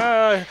like,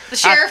 The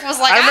sheriff was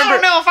like, I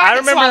don't know if I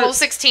can swallow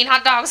 16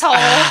 hot dogs whole.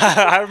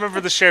 I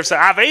remember the sheriff said,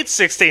 I've ate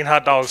 16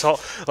 hot dogs whole.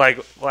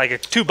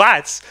 Like 2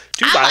 bites.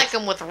 I like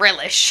them with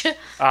relish.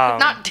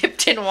 Not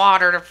dipped in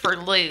water for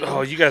lube.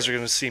 Oh, you guys are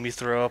going to see me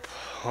throw up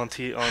on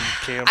camera.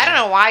 I don't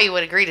know why you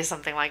would agree to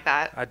something like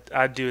that.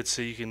 I'd do it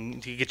so you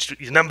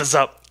get your numbers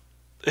up.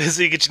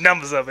 So you get your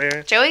numbers up,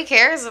 Erin. Joey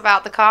cares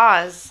about the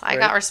cause. I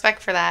got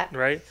respect for that.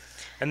 Right.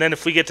 And then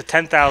if we get to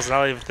 10,000,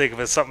 I'll even think of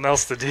it as something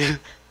else to do.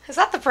 Is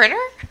that the printer?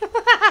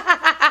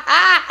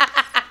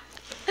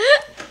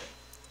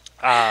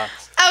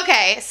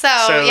 Okay, so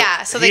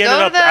yeah, so they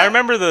go to the. I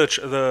remember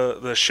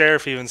the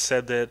sheriff even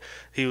said that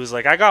he was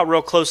like, I got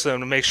real close to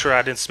them to make sure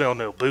I didn't smell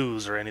no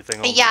booze or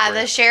anything. Yeah,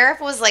 the sheriff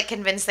was like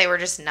convinced they were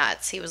just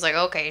nuts. He was like,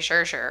 okay,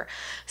 sure.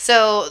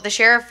 So the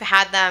sheriff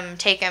had them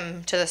take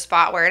him to the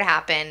spot where it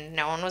happened.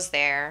 No one was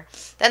there.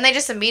 Then they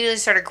just immediately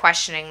started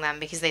questioning them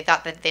because they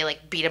thought that they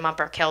like beat him up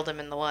or killed him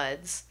in the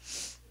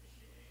woods.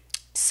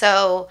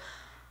 So.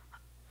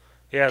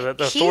 Yeah,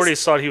 the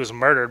authorities thought he was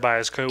murdered by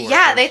his coworkers.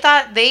 Yeah, they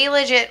thought they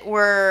legit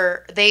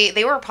were they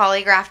were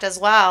polygraphed as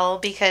well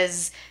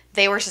because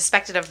they were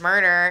suspected of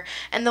murder.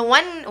 And the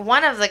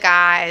one of the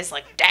guys,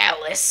 like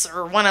Dallas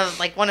or one of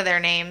their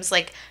names,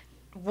 like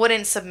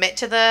wouldn't submit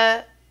to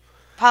the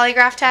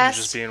polygraph test. He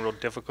was just being real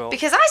difficult.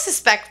 Because I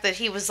suspect that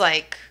he was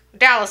like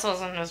Dallas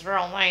wasn't his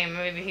real name.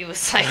 Maybe he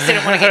was like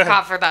didn't want to get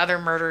caught for the other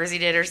murders he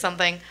did or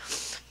something.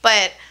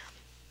 But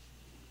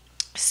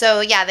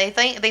so yeah, they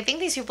think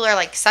these people are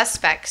like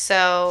suspects.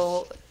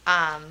 So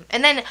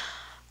and then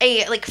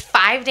a like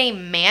 5-day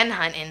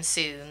manhunt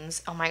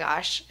ensues. Oh my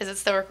gosh, is it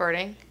still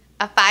recording?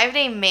 A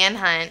 5-day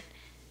manhunt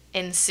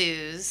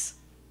ensues.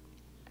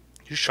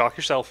 You shock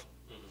yourself.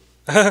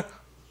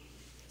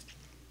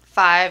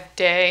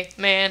 5-day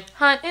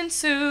manhunt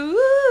ensues.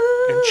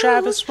 And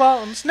Travis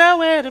Walton's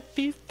nowhere to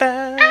be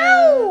found.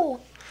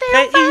 Ow!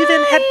 They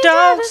even had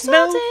dogs,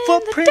 no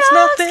footprints,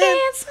 nothing.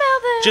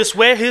 Just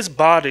where his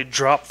body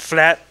dropped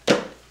flat.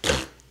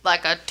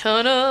 Like a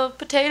ton of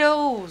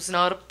potatoes,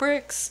 not of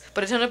bricks.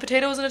 But a ton of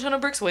potatoes and a ton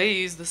of bricks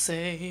weighs the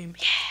same.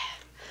 Yeah.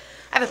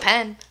 I have a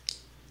pen.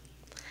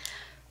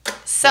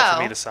 So. Want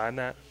for me to sign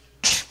that?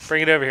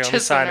 Bring it over here. Let me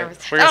sign it.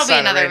 That'll be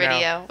another video.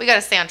 Now. We got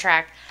to stay on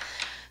track.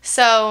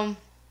 So.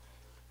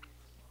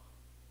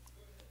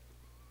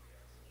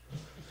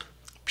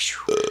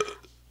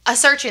 A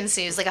search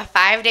ensues, like a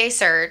 5-day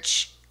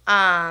search.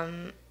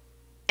 And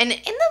in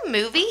the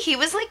movie, he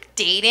was like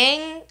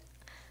dating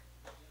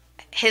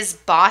his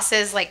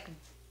boss's like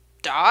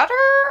daughter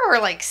or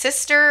like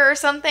sister or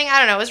something. I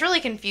don't know. It was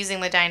really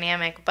confusing, the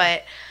dynamic,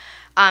 but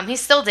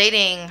he's still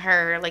dating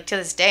her like to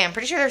this day. I'm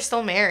pretty sure they're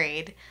still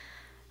married.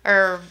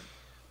 Or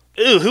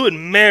ooh, who would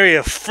marry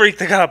a freak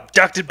that got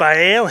abducted by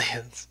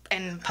aliens?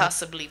 And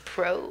possibly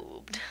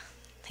probed.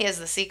 He has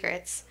the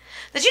secrets.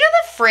 Did you know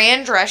that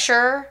Fran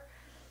Drescher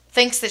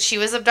thinks that she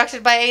was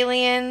abducted by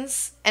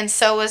aliens, and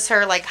so was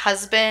her like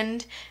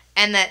husband,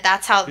 and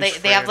that's how they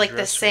have like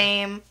the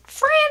same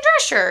Fran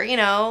Drescher, you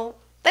know,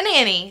 the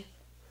nanny.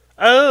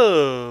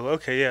 Oh,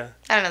 okay, yeah.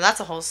 I don't know, that's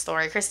a whole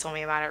story. Chris told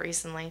me about it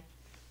recently.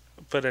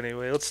 But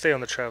anyway, let's stay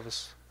on the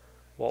Travis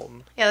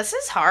Walton. Yeah, this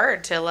is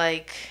hard to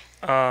like.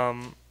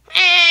 Fran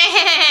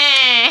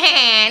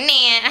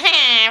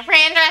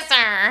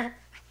Drescher.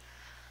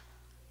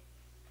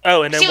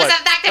 Oh, and then she was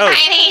abducted by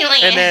an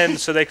alien. And then,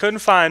 so they couldn't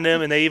find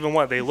him, and they even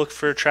they looked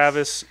for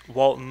Travis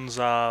Walton's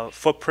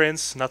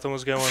footprints. Nothing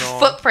was going on.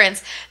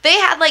 Footprints. They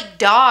had like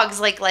dogs,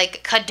 like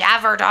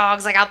cadaver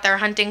dogs, like out there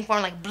hunting for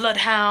him, like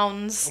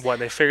bloodhounds. What?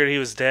 They figured he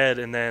was dead,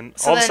 and then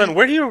all of a sudden,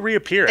 where did he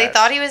reappear? They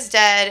thought he was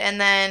dead, and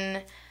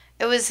then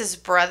it was his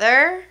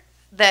brother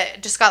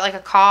that just got like a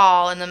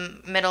call in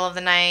the middle of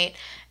the night,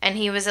 and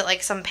he was at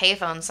like some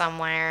payphone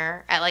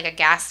somewhere at like a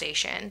gas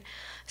station.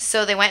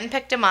 So they went and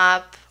picked him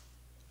up.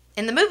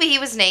 In the movie, he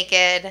was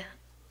naked.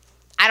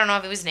 I don't know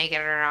if he was naked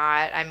or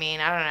not. I mean,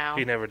 I don't know.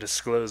 He never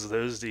disclosed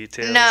those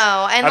details.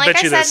 No, and like I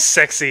bet you said, those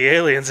sexy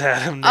aliens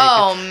had him naked.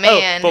 Oh,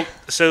 man. Oh,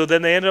 so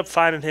then they ended up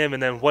finding him,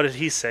 and then what did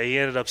he say? He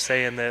ended up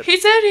saying that... He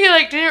said he,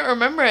 like, didn't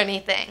remember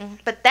anything.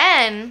 But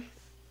then...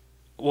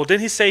 Well,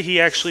 didn't he say he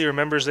actually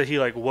remembers that he,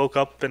 like, woke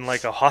up in,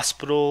 like, a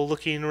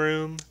hospital-looking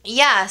room?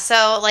 Yeah,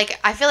 so, like,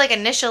 I feel like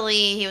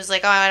initially he was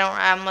like,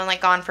 I'm,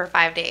 like, gone for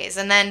 5 days.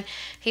 And then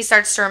he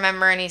starts to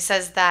remember, and he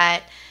says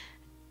that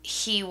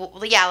he,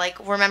 like,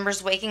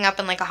 remembers waking up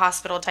in, like, a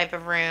hospital type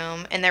of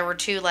room, and there were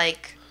 2,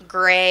 like,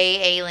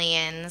 gray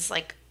aliens,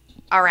 like,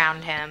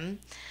 around him.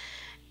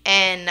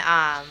 And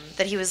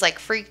that he was, like,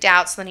 freaked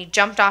out, so then he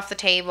jumped off the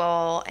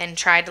table and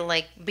tried to,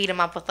 like, beat him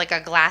up with, like,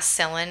 a glass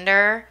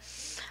cylinder.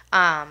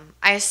 I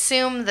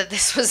assume that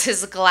this was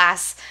his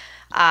glass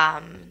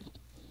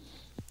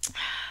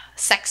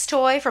sex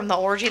toy from the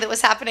orgy that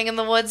was happening in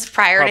the woods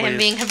prior to him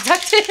being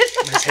abducted.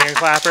 His hand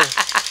clapper.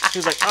 He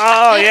was like,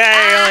 oh,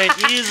 yeah,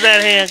 like, use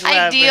that hand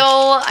clapper.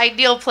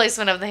 Ideal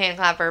placement of the hand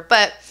clapper.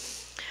 But,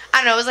 I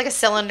don't know, it was like a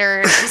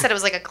cylinder. He said it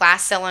was like a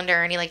glass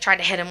cylinder, and he like tried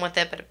to hit him with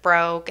it, but it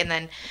broke. And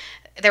then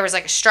there was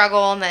like a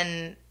struggle, and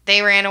then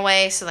they ran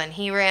away, so then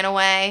he ran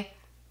away.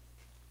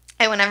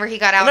 And whenever he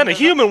got out... And then a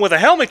human with a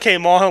helmet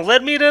came on and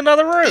led me to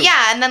another room.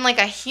 Yeah, and then like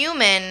a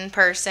human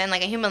person,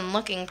 like a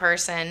human-looking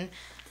person,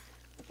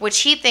 which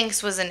he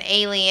thinks was an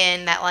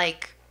alien that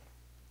like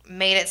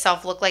made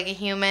itself look like a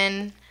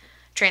human,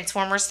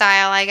 Transformer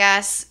style, I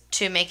guess,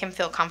 to make him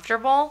feel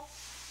comfortable.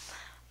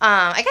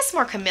 I guess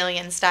more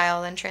chameleon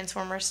style than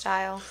Transformer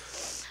style.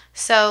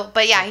 So,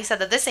 but yeah, he said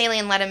that this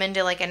alien led him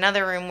into like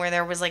another room where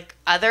there was like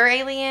other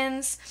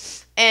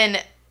aliens.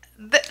 And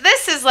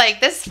this is like,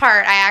 this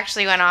part I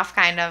actually went off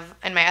kind of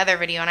in my other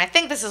video. And I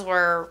think this is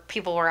where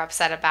people were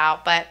upset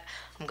about, but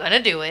I'm going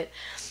to do it.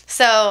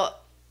 So,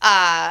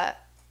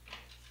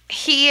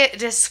 he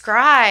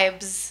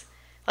describes,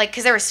 like,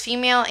 because there was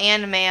female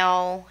and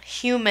male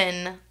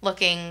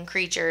human-looking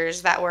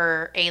creatures that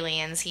were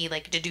aliens. He,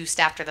 like, deduced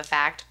after the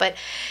fact. But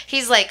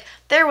he's like,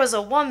 there was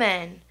a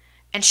woman,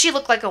 and she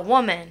looked like a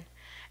woman.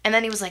 And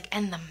then he was like,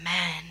 and the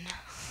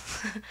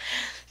men.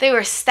 They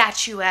were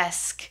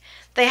statuesque.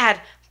 They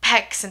had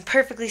pecs and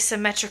perfectly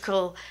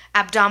symmetrical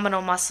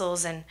abdominal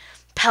muscles and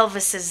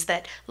pelvises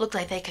that looked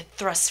like they could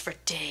thrust for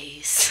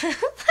days.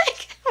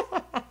 Like,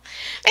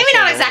 maybe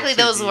not exactly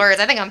those words.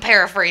 I think I'm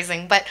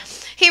paraphrasing, but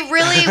he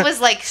really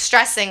was like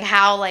stressing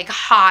how like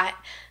hot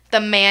the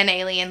man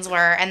aliens were,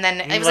 and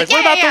then it was like,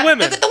 what about the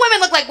women? The women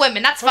look like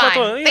women. That's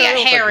fine. They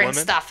had hair and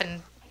stuff,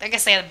 and I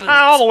guess they had boobs.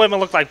 All the women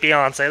looked like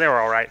Beyonce. They were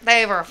all right.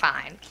 They were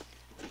fine.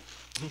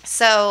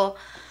 So,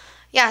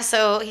 yeah,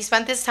 so he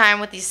spent this time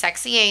with these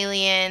sexy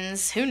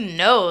aliens. Who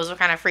knows what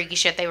kind of freaky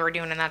shit they were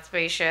doing in that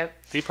spaceship.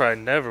 He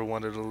probably never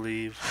wanted to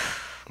leave.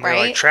 Right?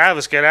 They're like,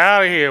 Travis, get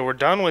out of here. We're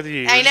done with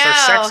you. I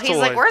know. He's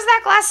like, where's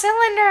that glass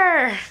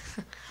cylinder?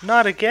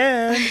 Not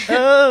again.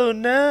 Oh,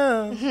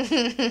 no.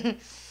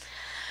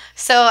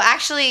 So,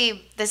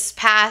 actually, this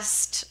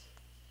past...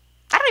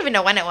 I don't even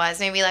know when it was.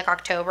 Maybe like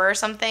October or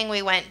something.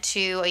 We went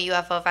to a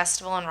UFO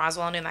festival in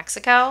Roswell, New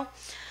Mexico.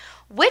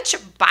 Which,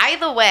 by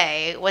the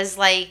way, was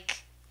like...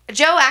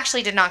 Joe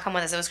actually did not come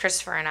with us. It was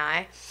Christopher and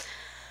I.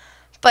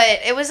 But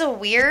it was a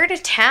weird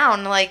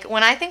town. Like,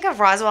 when I think of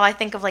Roswell, I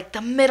think of, like,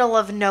 the middle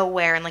of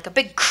nowhere and, like, a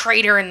big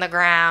crater in the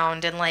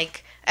ground and,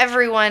 like,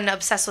 everyone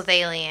obsessed with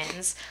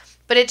aliens.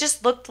 But it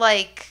just looked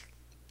like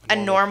a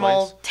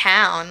normal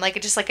town. Like,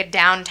 just, like, a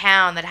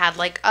downtown that had,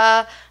 like,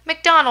 a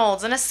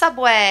McDonald's and a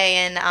Subway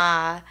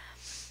and,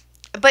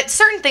 but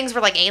certain things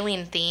were, like,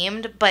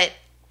 alien-themed, but...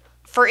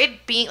 For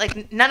it being,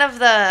 like, none of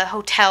the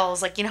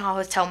hotels, like, you know how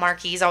hotel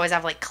marquees always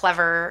have, like,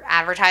 clever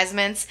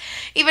advertisements?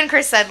 Even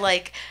Chris said,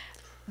 like,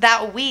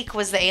 that week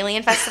was the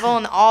Alien Festival,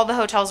 and all the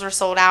hotels were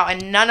sold out,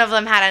 and none of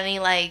them had any,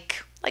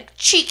 like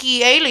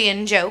cheeky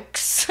alien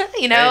jokes,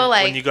 you know? Hey,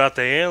 like, when you got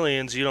the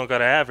aliens, you don't got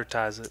to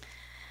advertise it.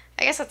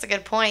 I guess that's a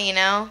good point, you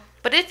know?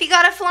 But if you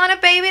got to flaunt it,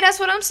 baby, that's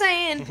what I'm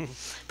saying.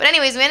 But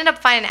anyways, we ended up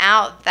finding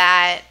out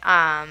that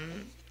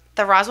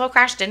the Roswell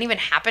crash didn't even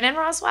happen in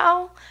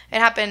Roswell. It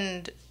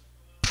happened...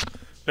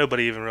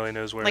 Nobody even really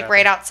knows where. Like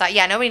right outside.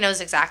 Yeah, nobody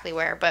knows exactly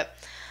where, but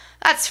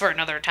that's for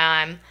another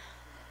time.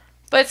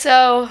 But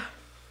so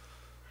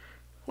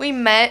I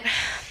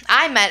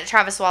met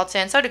Travis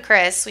Walton. So did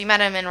Chris. We met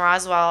him in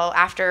Roswell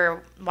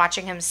after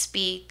watching him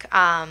speak.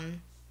 I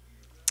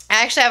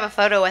actually have a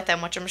photo with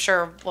him, which I'm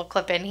sure we'll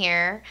clip in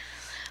here.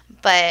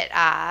 But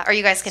or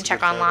you guys can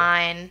check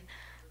online.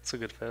 It's a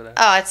good photo.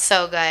 Oh, it's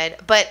so good.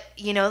 But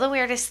you know the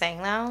weirdest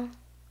thing though?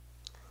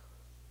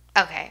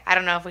 Okay, I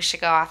don't know if we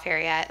should go off here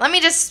yet. Let me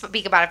just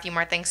speak about a few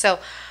more things. So,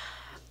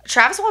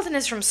 Travis Walton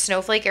is from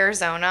Snowflake,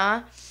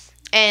 Arizona,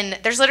 and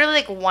there's literally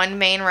like one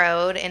main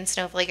road in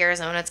Snowflake,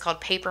 Arizona. It's called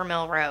Paper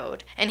Mill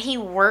Road, and he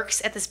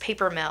works at this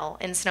paper mill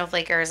in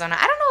Snowflake, Arizona.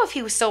 I don't know if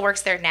he still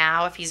works there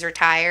now, if he's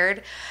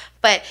retired,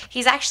 but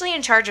he's actually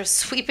in charge of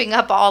sweeping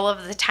up all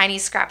of the tiny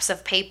scraps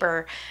of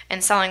paper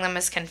and selling them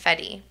as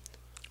confetti,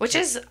 which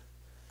is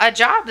a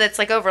job that's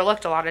like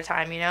overlooked a lot of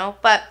time, you know,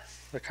 but...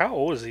 Like, how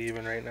old is he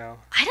even right now?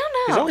 I don't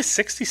know. He's only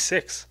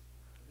 66.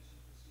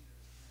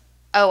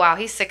 Oh, wow.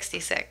 He's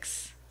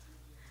 66.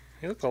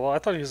 He looked a lot... I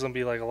thought he was going to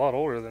be, like, a lot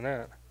older than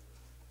that.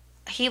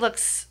 He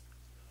looks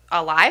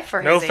alive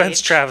for his age. No offense,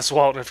 Travis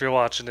Walton, if you're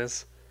watching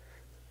this.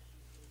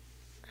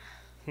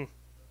 This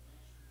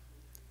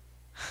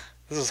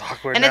is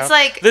awkward and now. It's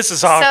like... This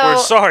is awkward.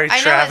 So, sorry,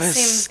 Travis. I know it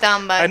seems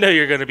dumb, but... I know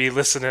you're going to be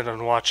listening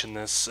and watching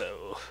this,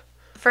 so...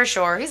 For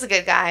sure. He's a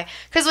good guy.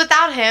 Because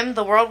without him,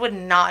 the world would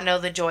not know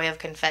the joy of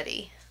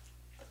confetti.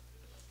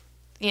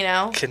 You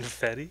know?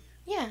 Confetti?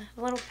 Yeah.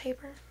 A little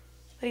paper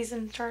that he's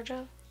in charge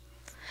of.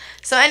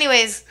 So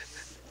anyways,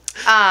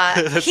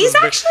 he was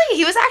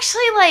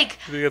actually like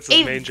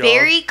a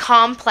very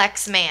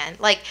complex man.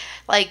 Like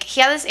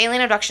he had this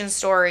alien abduction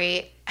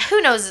story.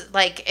 Who knows,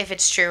 like, if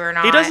it's true or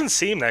not. He doesn't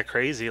seem that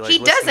crazy. Like, he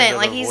doesn't.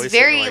 Like, he's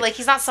very, like,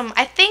 he's not some...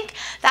 I think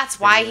that's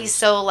why he's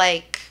so,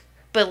 like...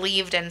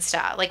 believed and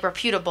stuff, like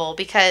reputable,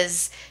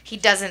 because he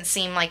doesn't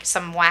seem like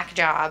some whack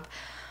job.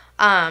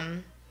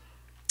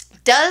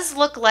 does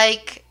look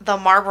like the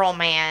Marlboro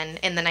Man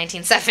in the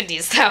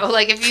 1970s, though.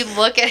 Like, if you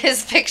look at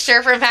his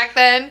picture from back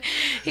then,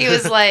 he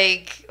was,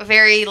 like,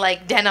 very,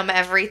 like, denim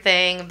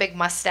everything, big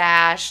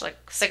mustache,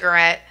 like,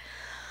 cigarette.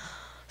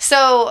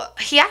 So,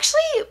 he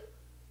actually,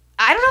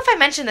 I don't know if I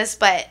mentioned this,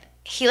 but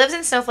he lives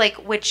in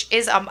Snowflake, which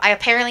is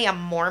apparently a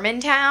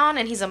Mormon town,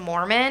 and he's a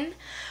Mormon.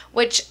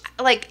 Which,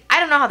 like,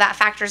 I don't know how that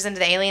factors into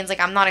the aliens. Like,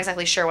 I'm not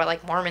exactly sure what,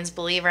 like, Mormons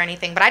believe or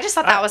anything. But I just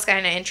thought that was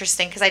kind of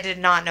interesting because I did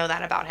not know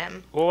that about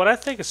him. Well, what I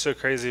think is so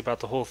crazy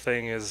about the whole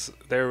thing is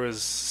there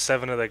was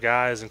 7 of the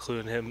guys,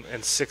 including him,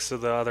 and 6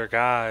 of the other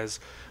guys,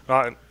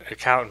 not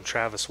accounting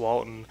Travis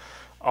Walton,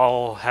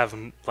 all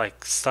haven't,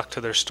 like, stuck to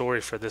their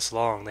story for this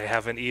long. They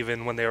haven't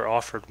even, when they were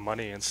offered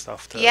money and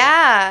stuff.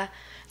 Yeah.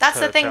 That's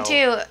the thing,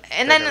 too.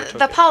 And then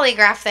the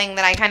polygraph thing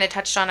that I kind of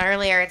touched on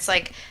earlier, it's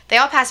like they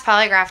all passed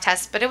polygraph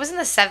tests, but it was in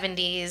the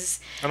 70s.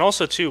 And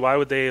also, too, why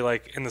would they,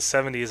 like, in the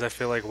 70s, I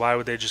feel like, why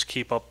would they just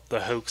keep up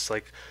the hoax,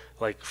 like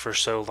for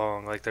so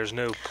long? Like, there's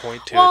no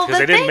point to it. Because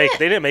they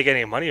didn't make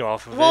any money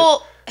off of it.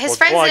 Well, his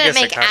friends didn't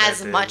make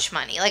as much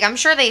money. Like, I'm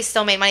sure they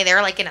still made money. They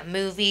were, like, in a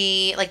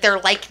movie. Like, their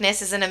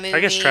likeness is in a movie. I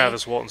guess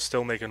Travis Walton's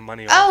still making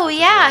money off of it. Oh,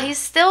 yeah. He's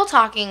still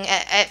talking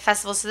at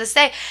festivals to this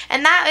day.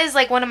 And that is,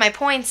 like, one of my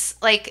points,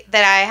 like,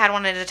 that I had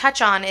wanted to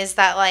touch on is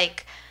that,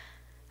 like,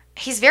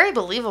 he's very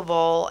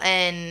believable,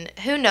 and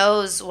who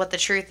knows what the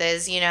truth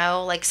is, you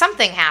know? Like,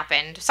 something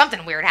happened.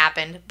 Something weird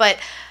happened. But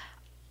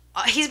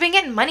he's been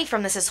getting money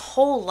from this his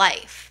whole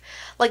life.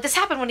 Like, this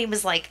happened when he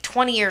was, like,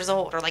 20 years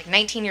old or, like,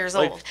 19 years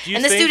old.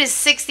 And this dude is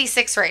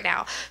 66 right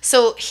now.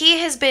 So he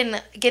has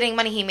been getting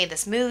money. He made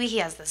this movie. He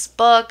has this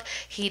book.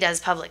 He does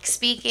public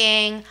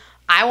speaking.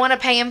 I want to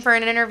pay him for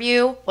an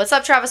interview. What's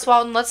up, Travis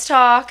Walton? Let's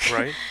talk.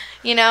 Right.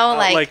 You know,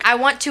 like, I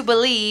want to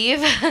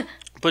believe.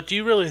 But do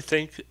you really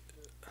think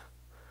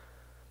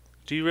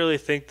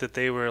that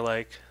they were,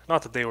 like,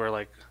 not that they were,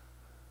 like,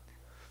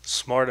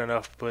 smart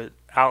enough, but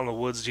out in the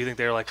woods, do you think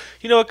they were like,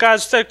 you know what,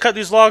 guys, instead of cut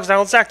these logs down,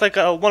 let's act like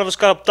one of us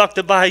got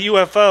abducted by a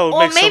UFO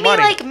and make some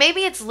money?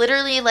 Maybe it's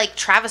literally like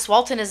Travis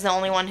Walton is the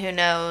only one who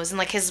knows, and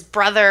like his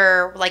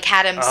brother like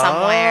had him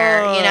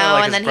somewhere, you know,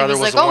 like and then he was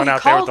like, oh, he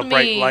out called there with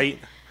me. a bright light.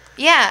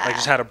 Yeah. Like,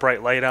 just had a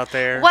bright light out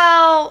there.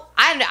 Well,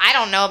 I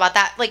don't know about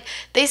that. Like,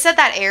 they said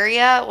that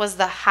area was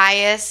the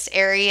highest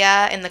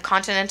area in the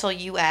continental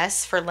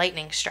U.S. for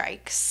lightning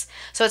strikes.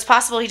 So it's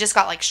possible he just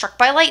got, like, struck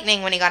by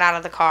lightning when he got out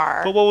of the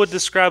car. But what would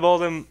describe all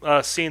them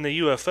seeing the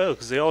UFO?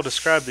 Because they all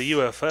described the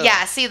UFO.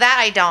 Yeah, see, that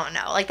I don't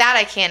know. Like, that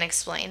I can't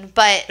explain.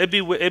 But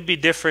it'd be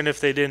different if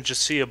they didn't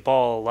just see a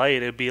ball of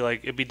light. It'd be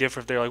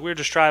different if they're like, we were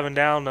just driving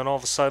down, and all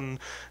of a sudden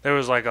there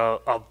was, like,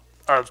 a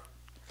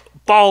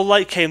ball of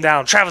light came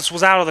down. Travis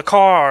was out of the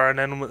car, and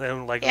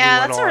then like,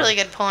 yeah, that's a really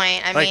good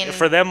point. I mean,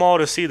 for them all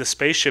to see the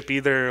spaceship,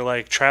 either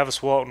like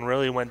Travis Walton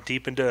really went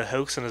deep into the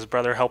hoax, and his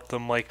brother helped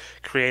them like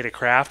create a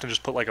craft and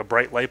just put like a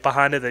bright light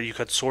behind it that you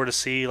could sort of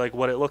see like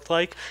what it looked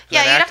like.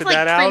 Yeah, you'd have to like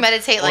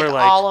premeditate like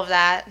all of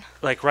that.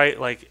 Like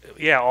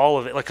all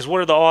of it. Like, because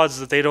what are the odds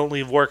that they don't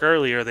leave work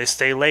early or they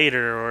stay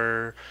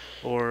later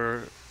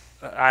or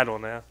I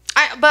don't know.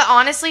 But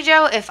honestly,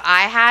 Joe, if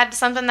I had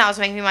something that was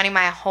making me money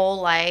my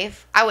whole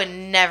life, I would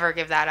never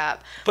give that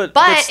up. But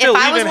still,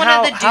 if I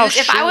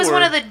was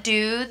one of the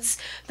dudes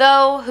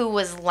though who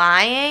was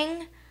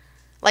lying,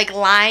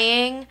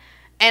 and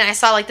I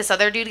saw like this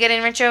other dude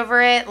getting rich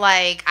over it,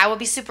 like I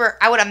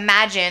would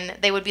imagine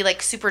they would be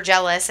like super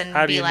jealous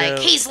and be like,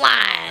 he's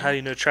lying. How do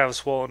you know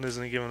Travis Walton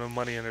isn't giving him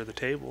money under the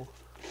table?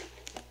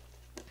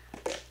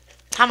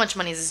 How much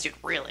money is this dude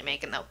really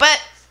making though?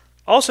 But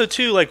also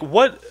too, like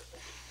what.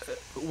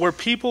 Were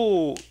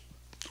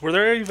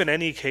there even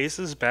any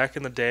cases back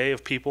in the day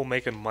of people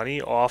making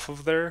money off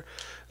of their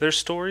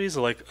stories,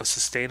 like a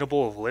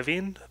sustainable of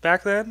living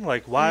back then?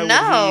 Like, why would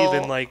he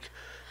even like?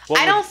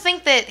 I don't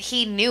think that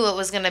he knew it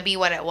was going to be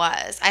what it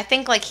was. I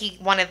think like he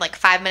wanted like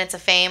 5 minutes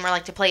of fame or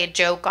like to play a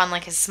joke on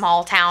like his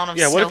small town of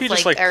Snowflake, what if he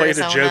just like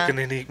Arizona. Played a joke and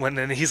then he went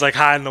and he's like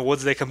hiding in the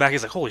woods? They come back,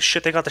 he's like, holy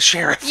shit, they got the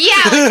sheriff. Yeah,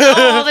 like,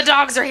 oh, the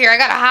dogs are here. I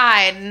gotta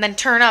hide, and then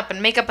turn up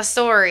and make up a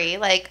story.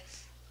 Like,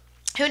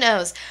 who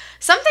knows?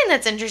 Something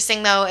that's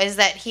interesting, though, is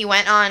that he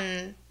went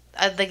on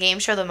the game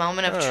show The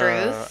Moment of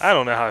Truth. I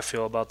don't know how I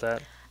feel about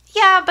that.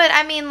 Yeah, but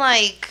I mean,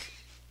 like...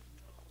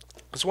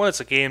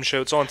 It's a game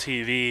show. It's on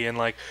TV, and,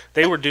 like,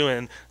 they were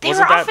doing... They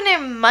were offering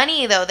him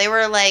money, though. They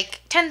were, like,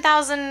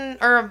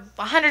 $10,000 or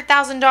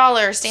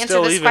 $100,000 to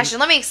answer this question.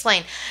 Let me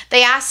explain.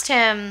 They asked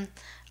him...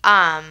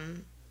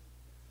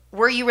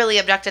 were you really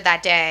abducted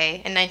that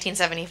day in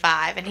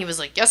 1975? And he was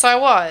like, yes, I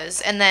was.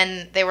 And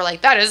then they were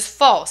like, that is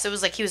false. It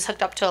was like he was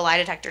hooked up to a lie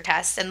detector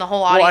test, and the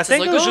whole audience was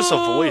like, I think it was just a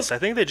voice. I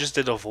think they just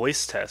did a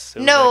voice test.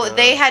 No, like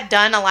they had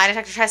done a lie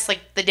detector test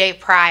like the day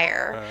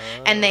prior,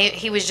 and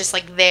he was just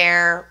like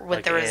there with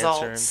like the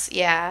results.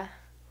 Yeah.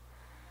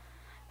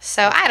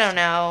 So I don't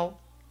know.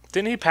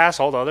 Didn't he pass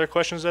all the other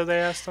questions that they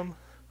asked him,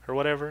 or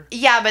whatever?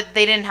 Yeah, but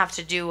they didn't have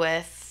to do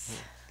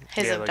with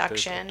his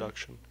abduction.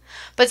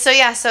 But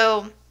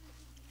so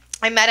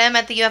I met him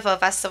at the UFO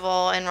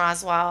festival in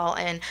Roswell,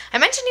 and I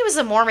mentioned he was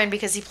a Mormon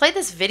because he played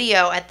this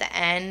video at the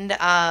end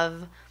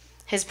of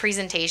his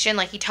presentation.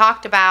 Like, he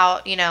talked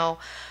about, you know,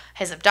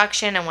 his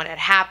abduction and what had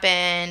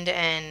happened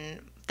and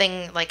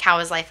like how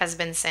his life has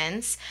been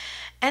since.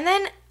 And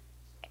then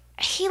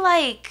he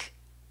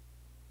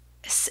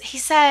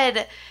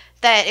said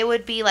that it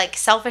would be like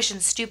selfish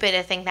and stupid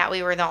to think that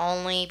we were the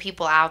only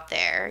people out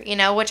there, you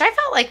know, which I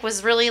felt like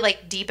was really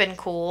like deep and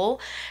cool.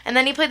 And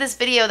then he played this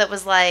video that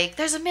was like,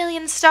 there's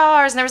 1,000,000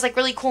 stars, and there was like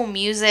really cool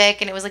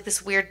music, and it was like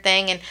this weird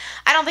thing, and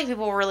I don't think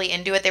people were really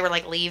into it. They were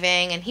like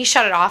leaving, and he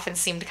shut it off and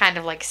seemed kind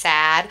of like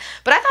sad,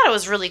 but I thought it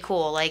was really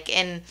cool. Like,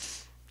 and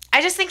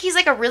I just think he's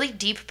like a really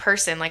deep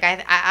person. Like,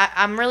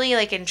 I'm really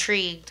like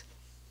intrigued.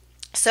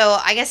 So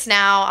I guess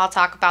now I'll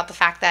talk about the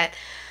fact that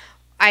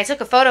I took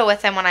a photo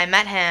with him when I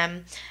met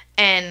him,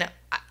 and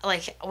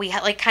like we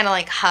had like kind of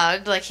like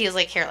hugged. Like, he was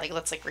like, here, like,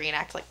 let's like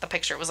reenact. Like, the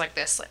picture was like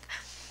this, like,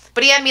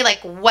 but he had me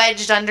like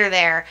wedged under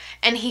there,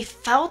 and he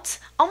felt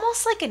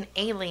almost like an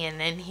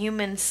alien in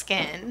human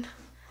skin.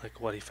 Like,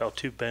 what, he felt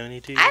too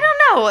bony to you? I don't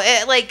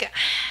know.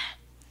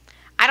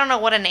 I don't know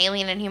what an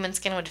alien in human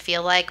skin would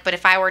feel like, but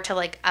if I were to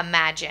like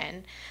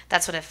imagine,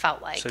 that's what it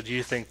felt like. So do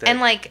you think that? And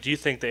like, do you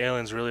think the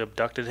aliens really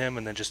abducted him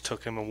and then just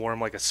took him and wore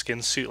him like a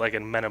skin suit, like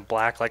in Men in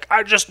Black? Like,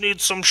 I just need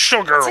some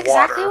sugar water. That's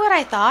exactly what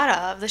I thought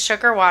of, the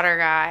sugar water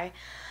guy.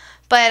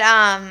 But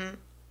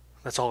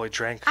that's all he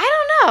drank. I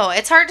don't know.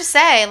 It's hard to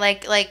say.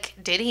 Like,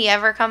 did he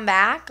ever come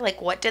back?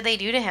 Like, what did they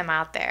do to him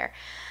out there?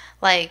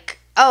 Like,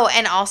 oh,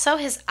 and also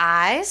his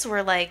eyes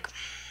were like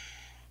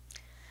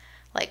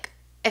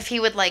if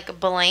he would like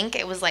blink,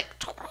 it was like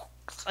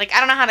I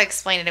don't know how to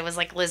explain it. It was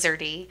like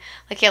lizardy.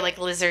 Like, he had like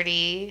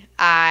lizardy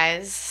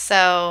eyes.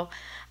 So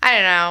I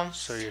don't know.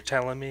 So you're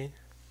telling me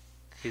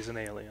he's an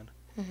alien?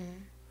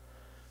 Mm-hmm.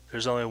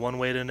 There's only one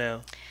way to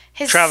know.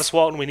 Travis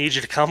Walton, we need you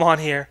to come on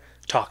here.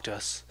 Talk to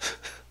us.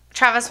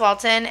 Travis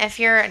Walton, if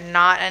you're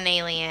not an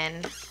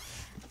alien.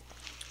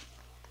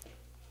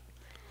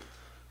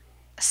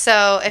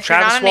 So if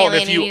Travis you're not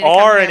Walton, an alien, if you need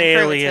are to come an here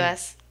and prove it alien, to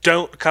us.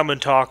 Don't come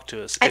and talk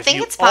to us. I if think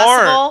you it's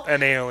possible. Are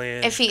an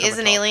alien. If he is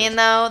an alien,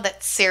 though,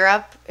 that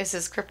syrup is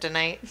his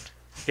kryptonite.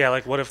 Yeah,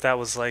 like, what if that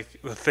was like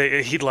the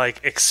thing? He'd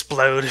like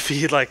explode if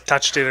he like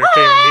touched it or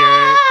came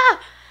near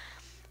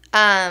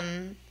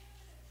it.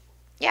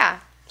 Yeah.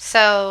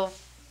 So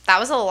that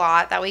was a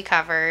lot that we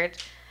covered.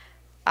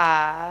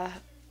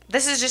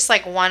 This is just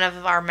like one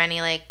of our many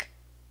like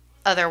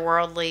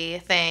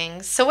otherworldly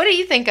things. So what do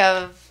you think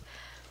of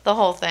the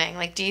whole thing?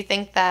 Like, do you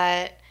think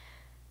that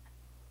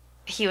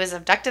he was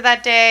abducted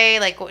that day?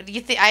 Like, what do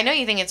you think? I know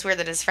you think it's weird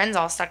that his friends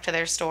all stuck to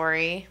their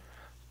story.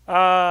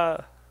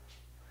 I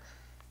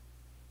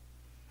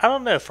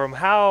don't know. From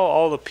how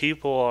all the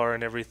people are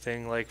and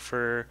everything, like,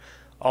 for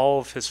all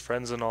of his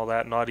friends and all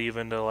that, not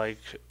even to like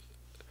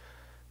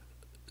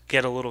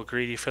get a little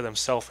greedy for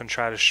themselves and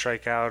try to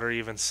strike out or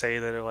even say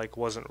that it like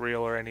wasn't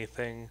real or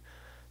anything,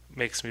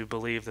 makes me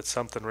believe that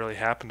something really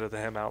happened to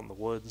him out in the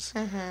woods.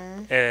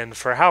 Mm-hmm. And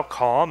for how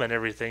calm and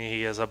everything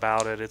he is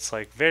about it, it's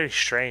like very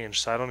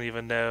strange. So I don't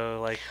even know,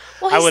 like,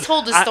 well, he's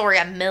told the story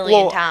a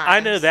million times.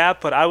 I know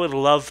that, but I would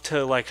love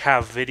to like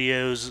have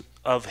videos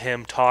of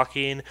him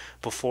talking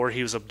before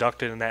he was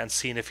abducted and that, and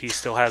seeing if he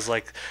still has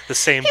like the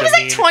same demeanor.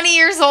 He was like 20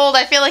 years old.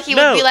 I feel like he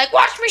would be like,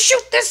 watch me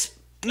shoot this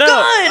gun.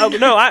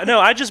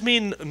 I just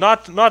mean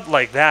not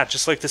like that.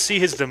 Just like to see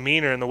his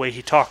demeanor and the way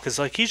he talked, because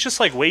like he's just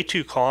like way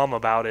too calm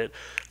about it,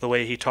 the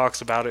way he talks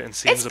about it and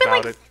seems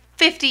about like it.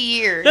 50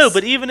 years. No,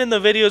 but even in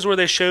the videos where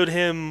they showed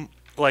him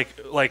like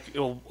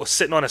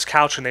sitting on his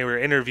couch and they were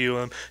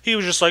interviewing him, he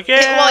was just like,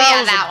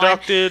 I was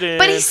abducted. And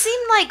but he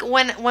seemed like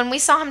when we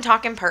saw him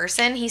talk in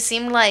person, he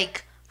seemed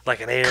like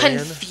an alien,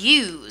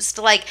 confused,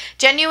 like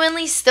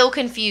genuinely still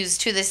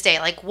confused to this day.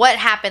 Like, what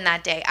happened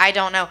that day? I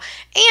don't know.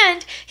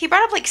 And he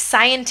brought up like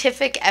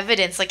scientific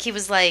evidence. Like, he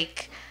was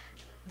like,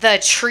 the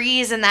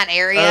trees in that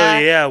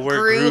area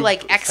grew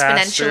like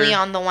exponentially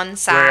on the one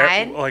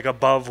side, like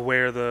above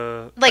where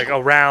the like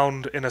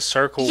around in a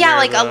circle. Yeah,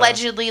 like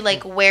allegedly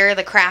like where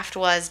the craft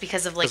was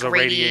because of like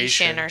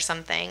radiation or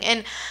something.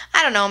 And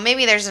I don't know,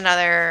 maybe there's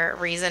another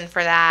reason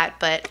for that,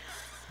 but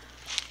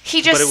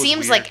he just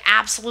seems like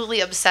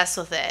absolutely obsessed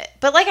with it.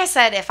 But like I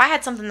said, if I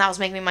had something that was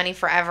making me money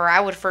forever,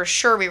 I would for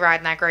sure be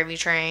riding that gravy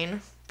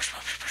train.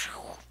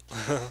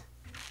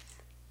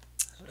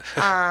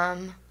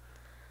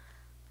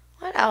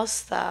 What else,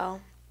 though?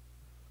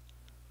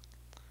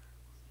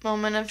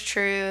 Moment of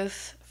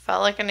truth.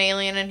 Felt like an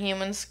alien in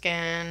human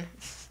skin.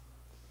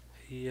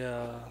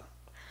 Yeah.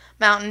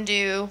 Mountain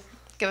Dew.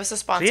 Give us a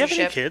sponsorship. Do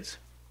you have any kids?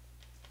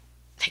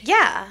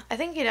 Yeah, I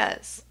think he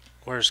does.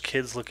 Or his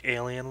kids look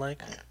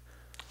alien-like?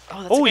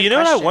 Oh, that's a good you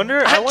know question. what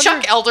I wonder?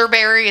 Chuck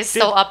Elderberry is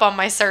still up on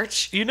my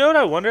search. You know what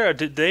I wonder?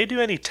 Did they do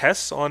any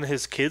tests on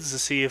his kids to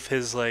see if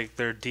his like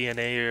their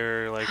DNA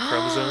or like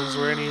chromosomes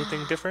were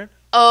anything different?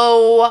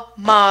 Oh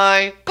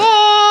my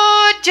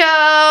God,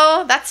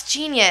 Joe. That's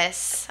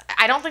genius.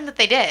 I don't think that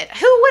they did.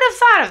 Who would have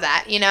thought of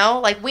that, you know?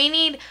 Like, we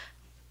need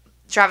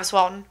Travis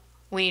Walton.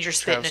 We need your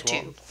spit in a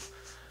tube.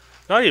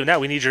 Not even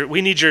that. We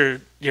need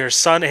your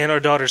son and our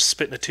daughter's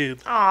spit in a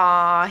tube.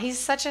 Aw, he's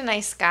such a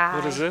nice guy.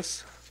 What is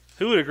this?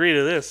 Who would agree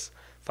to this?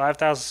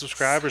 5,000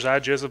 subscribers, I,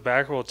 Joseph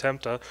Backer, will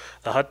attempt the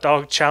hot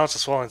dog challenge to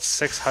swallow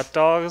 6 hot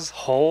dogs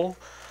whole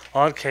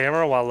on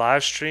camera while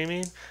live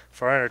streaming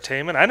for our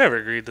entertainment. I never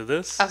agreed to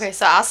this. Okay,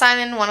 so I'll sign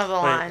in one of the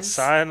lines.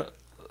 Sign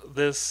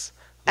this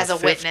as a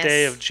 5th witness.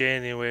 day of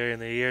January in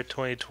the year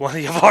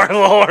 2020 of our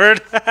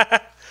Lord.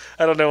 I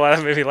don't know why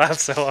that made me laugh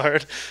so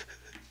hard.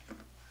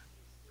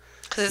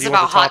 Because it's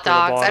about hot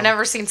dogs. I've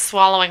never seen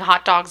swallowing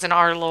hot dogs and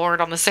our Lord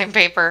on the same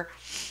paper.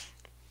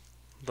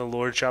 The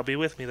Lord shall be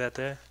with me that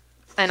day.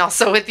 And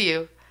also with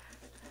you.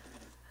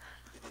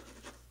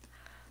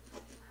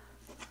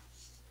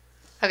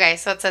 Okay,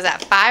 so it says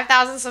at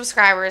 5,000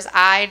 subscribers,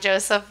 I,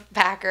 Joseph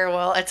Backer,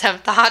 will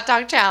attempt the hot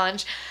dog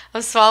challenge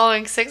of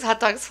swallowing 6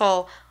 hot dogs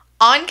full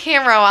on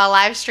camera while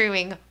live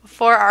streaming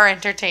for our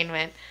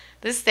entertainment.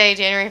 This day,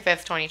 January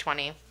 5th,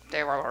 2020. Day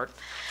of our Lord.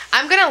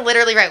 I'm going to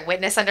literally write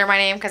witness under my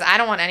name because I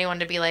don't want anyone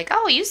to be like,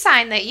 oh, you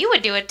signed that you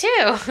would do it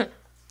too.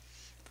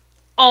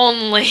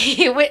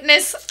 Only.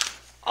 Witness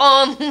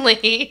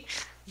only.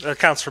 That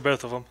counts for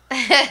both of them.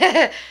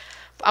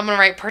 I'm going to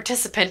write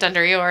participant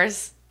under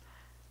yours.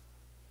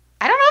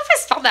 I don't know if I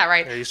spelled that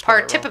right. Yeah,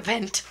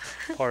 Participant.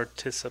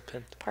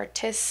 Participant.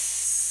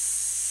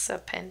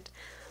 Participant.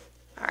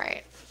 All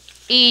right.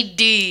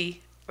 ED.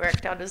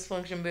 Erectile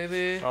dysfunction,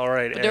 baby. All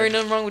right. But there ain't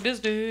nothing wrong with this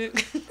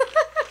dick.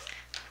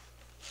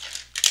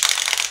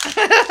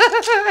 All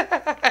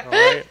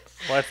right.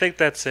 Well, I think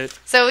that's it.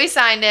 So we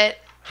signed it.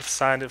 I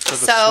signed it for the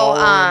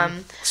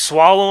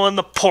swallowing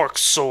the pork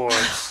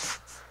swords.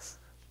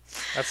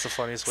 That's the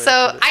funniest way to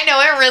put it. I know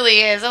it really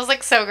is. I was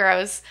like so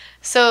gross.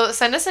 So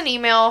send us an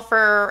email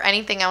for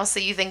anything else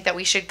that you think that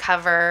we should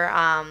cover.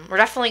 We're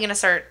definitely going to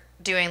start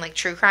doing like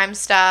true crime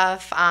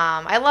stuff.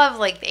 I love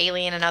like the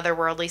alien and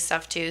otherworldly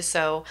stuff too.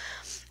 So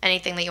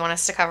anything that you want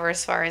us to cover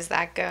as far as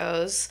that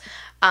goes,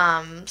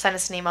 send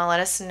us an email. Let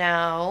us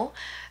know.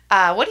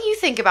 What do you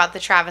think about the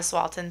Travis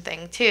Walton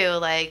thing too?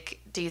 Like,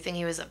 do you think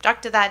he was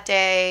abducted that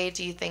day?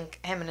 Do you think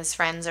him and his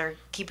friends are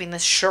keeping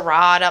this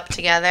charade up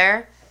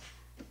together?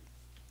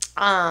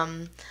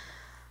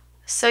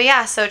 So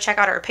yeah, so check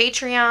out our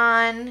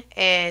Patreon.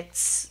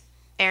 It's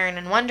Erin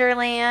and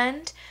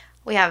Wonderland.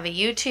 We have a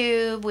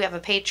YouTube, we have a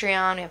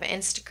Patreon, we have an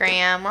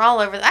Instagram. We're all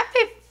over. I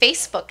have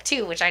Facebook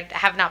too, which I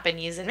have not been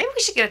using. Maybe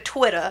we should get a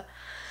Twitter.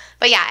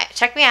 But yeah,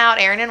 check me out,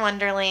 Erin and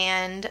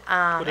Wonderland.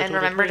 And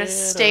remember to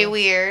stay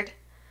weird.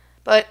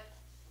 But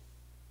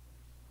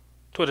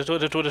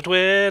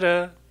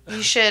Twitter.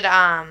 You should,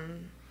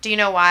 do you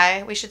know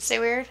why we should stay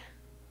weird?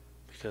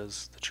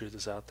 Because the truth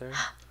is out there.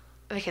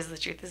 Because the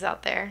truth is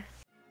out there.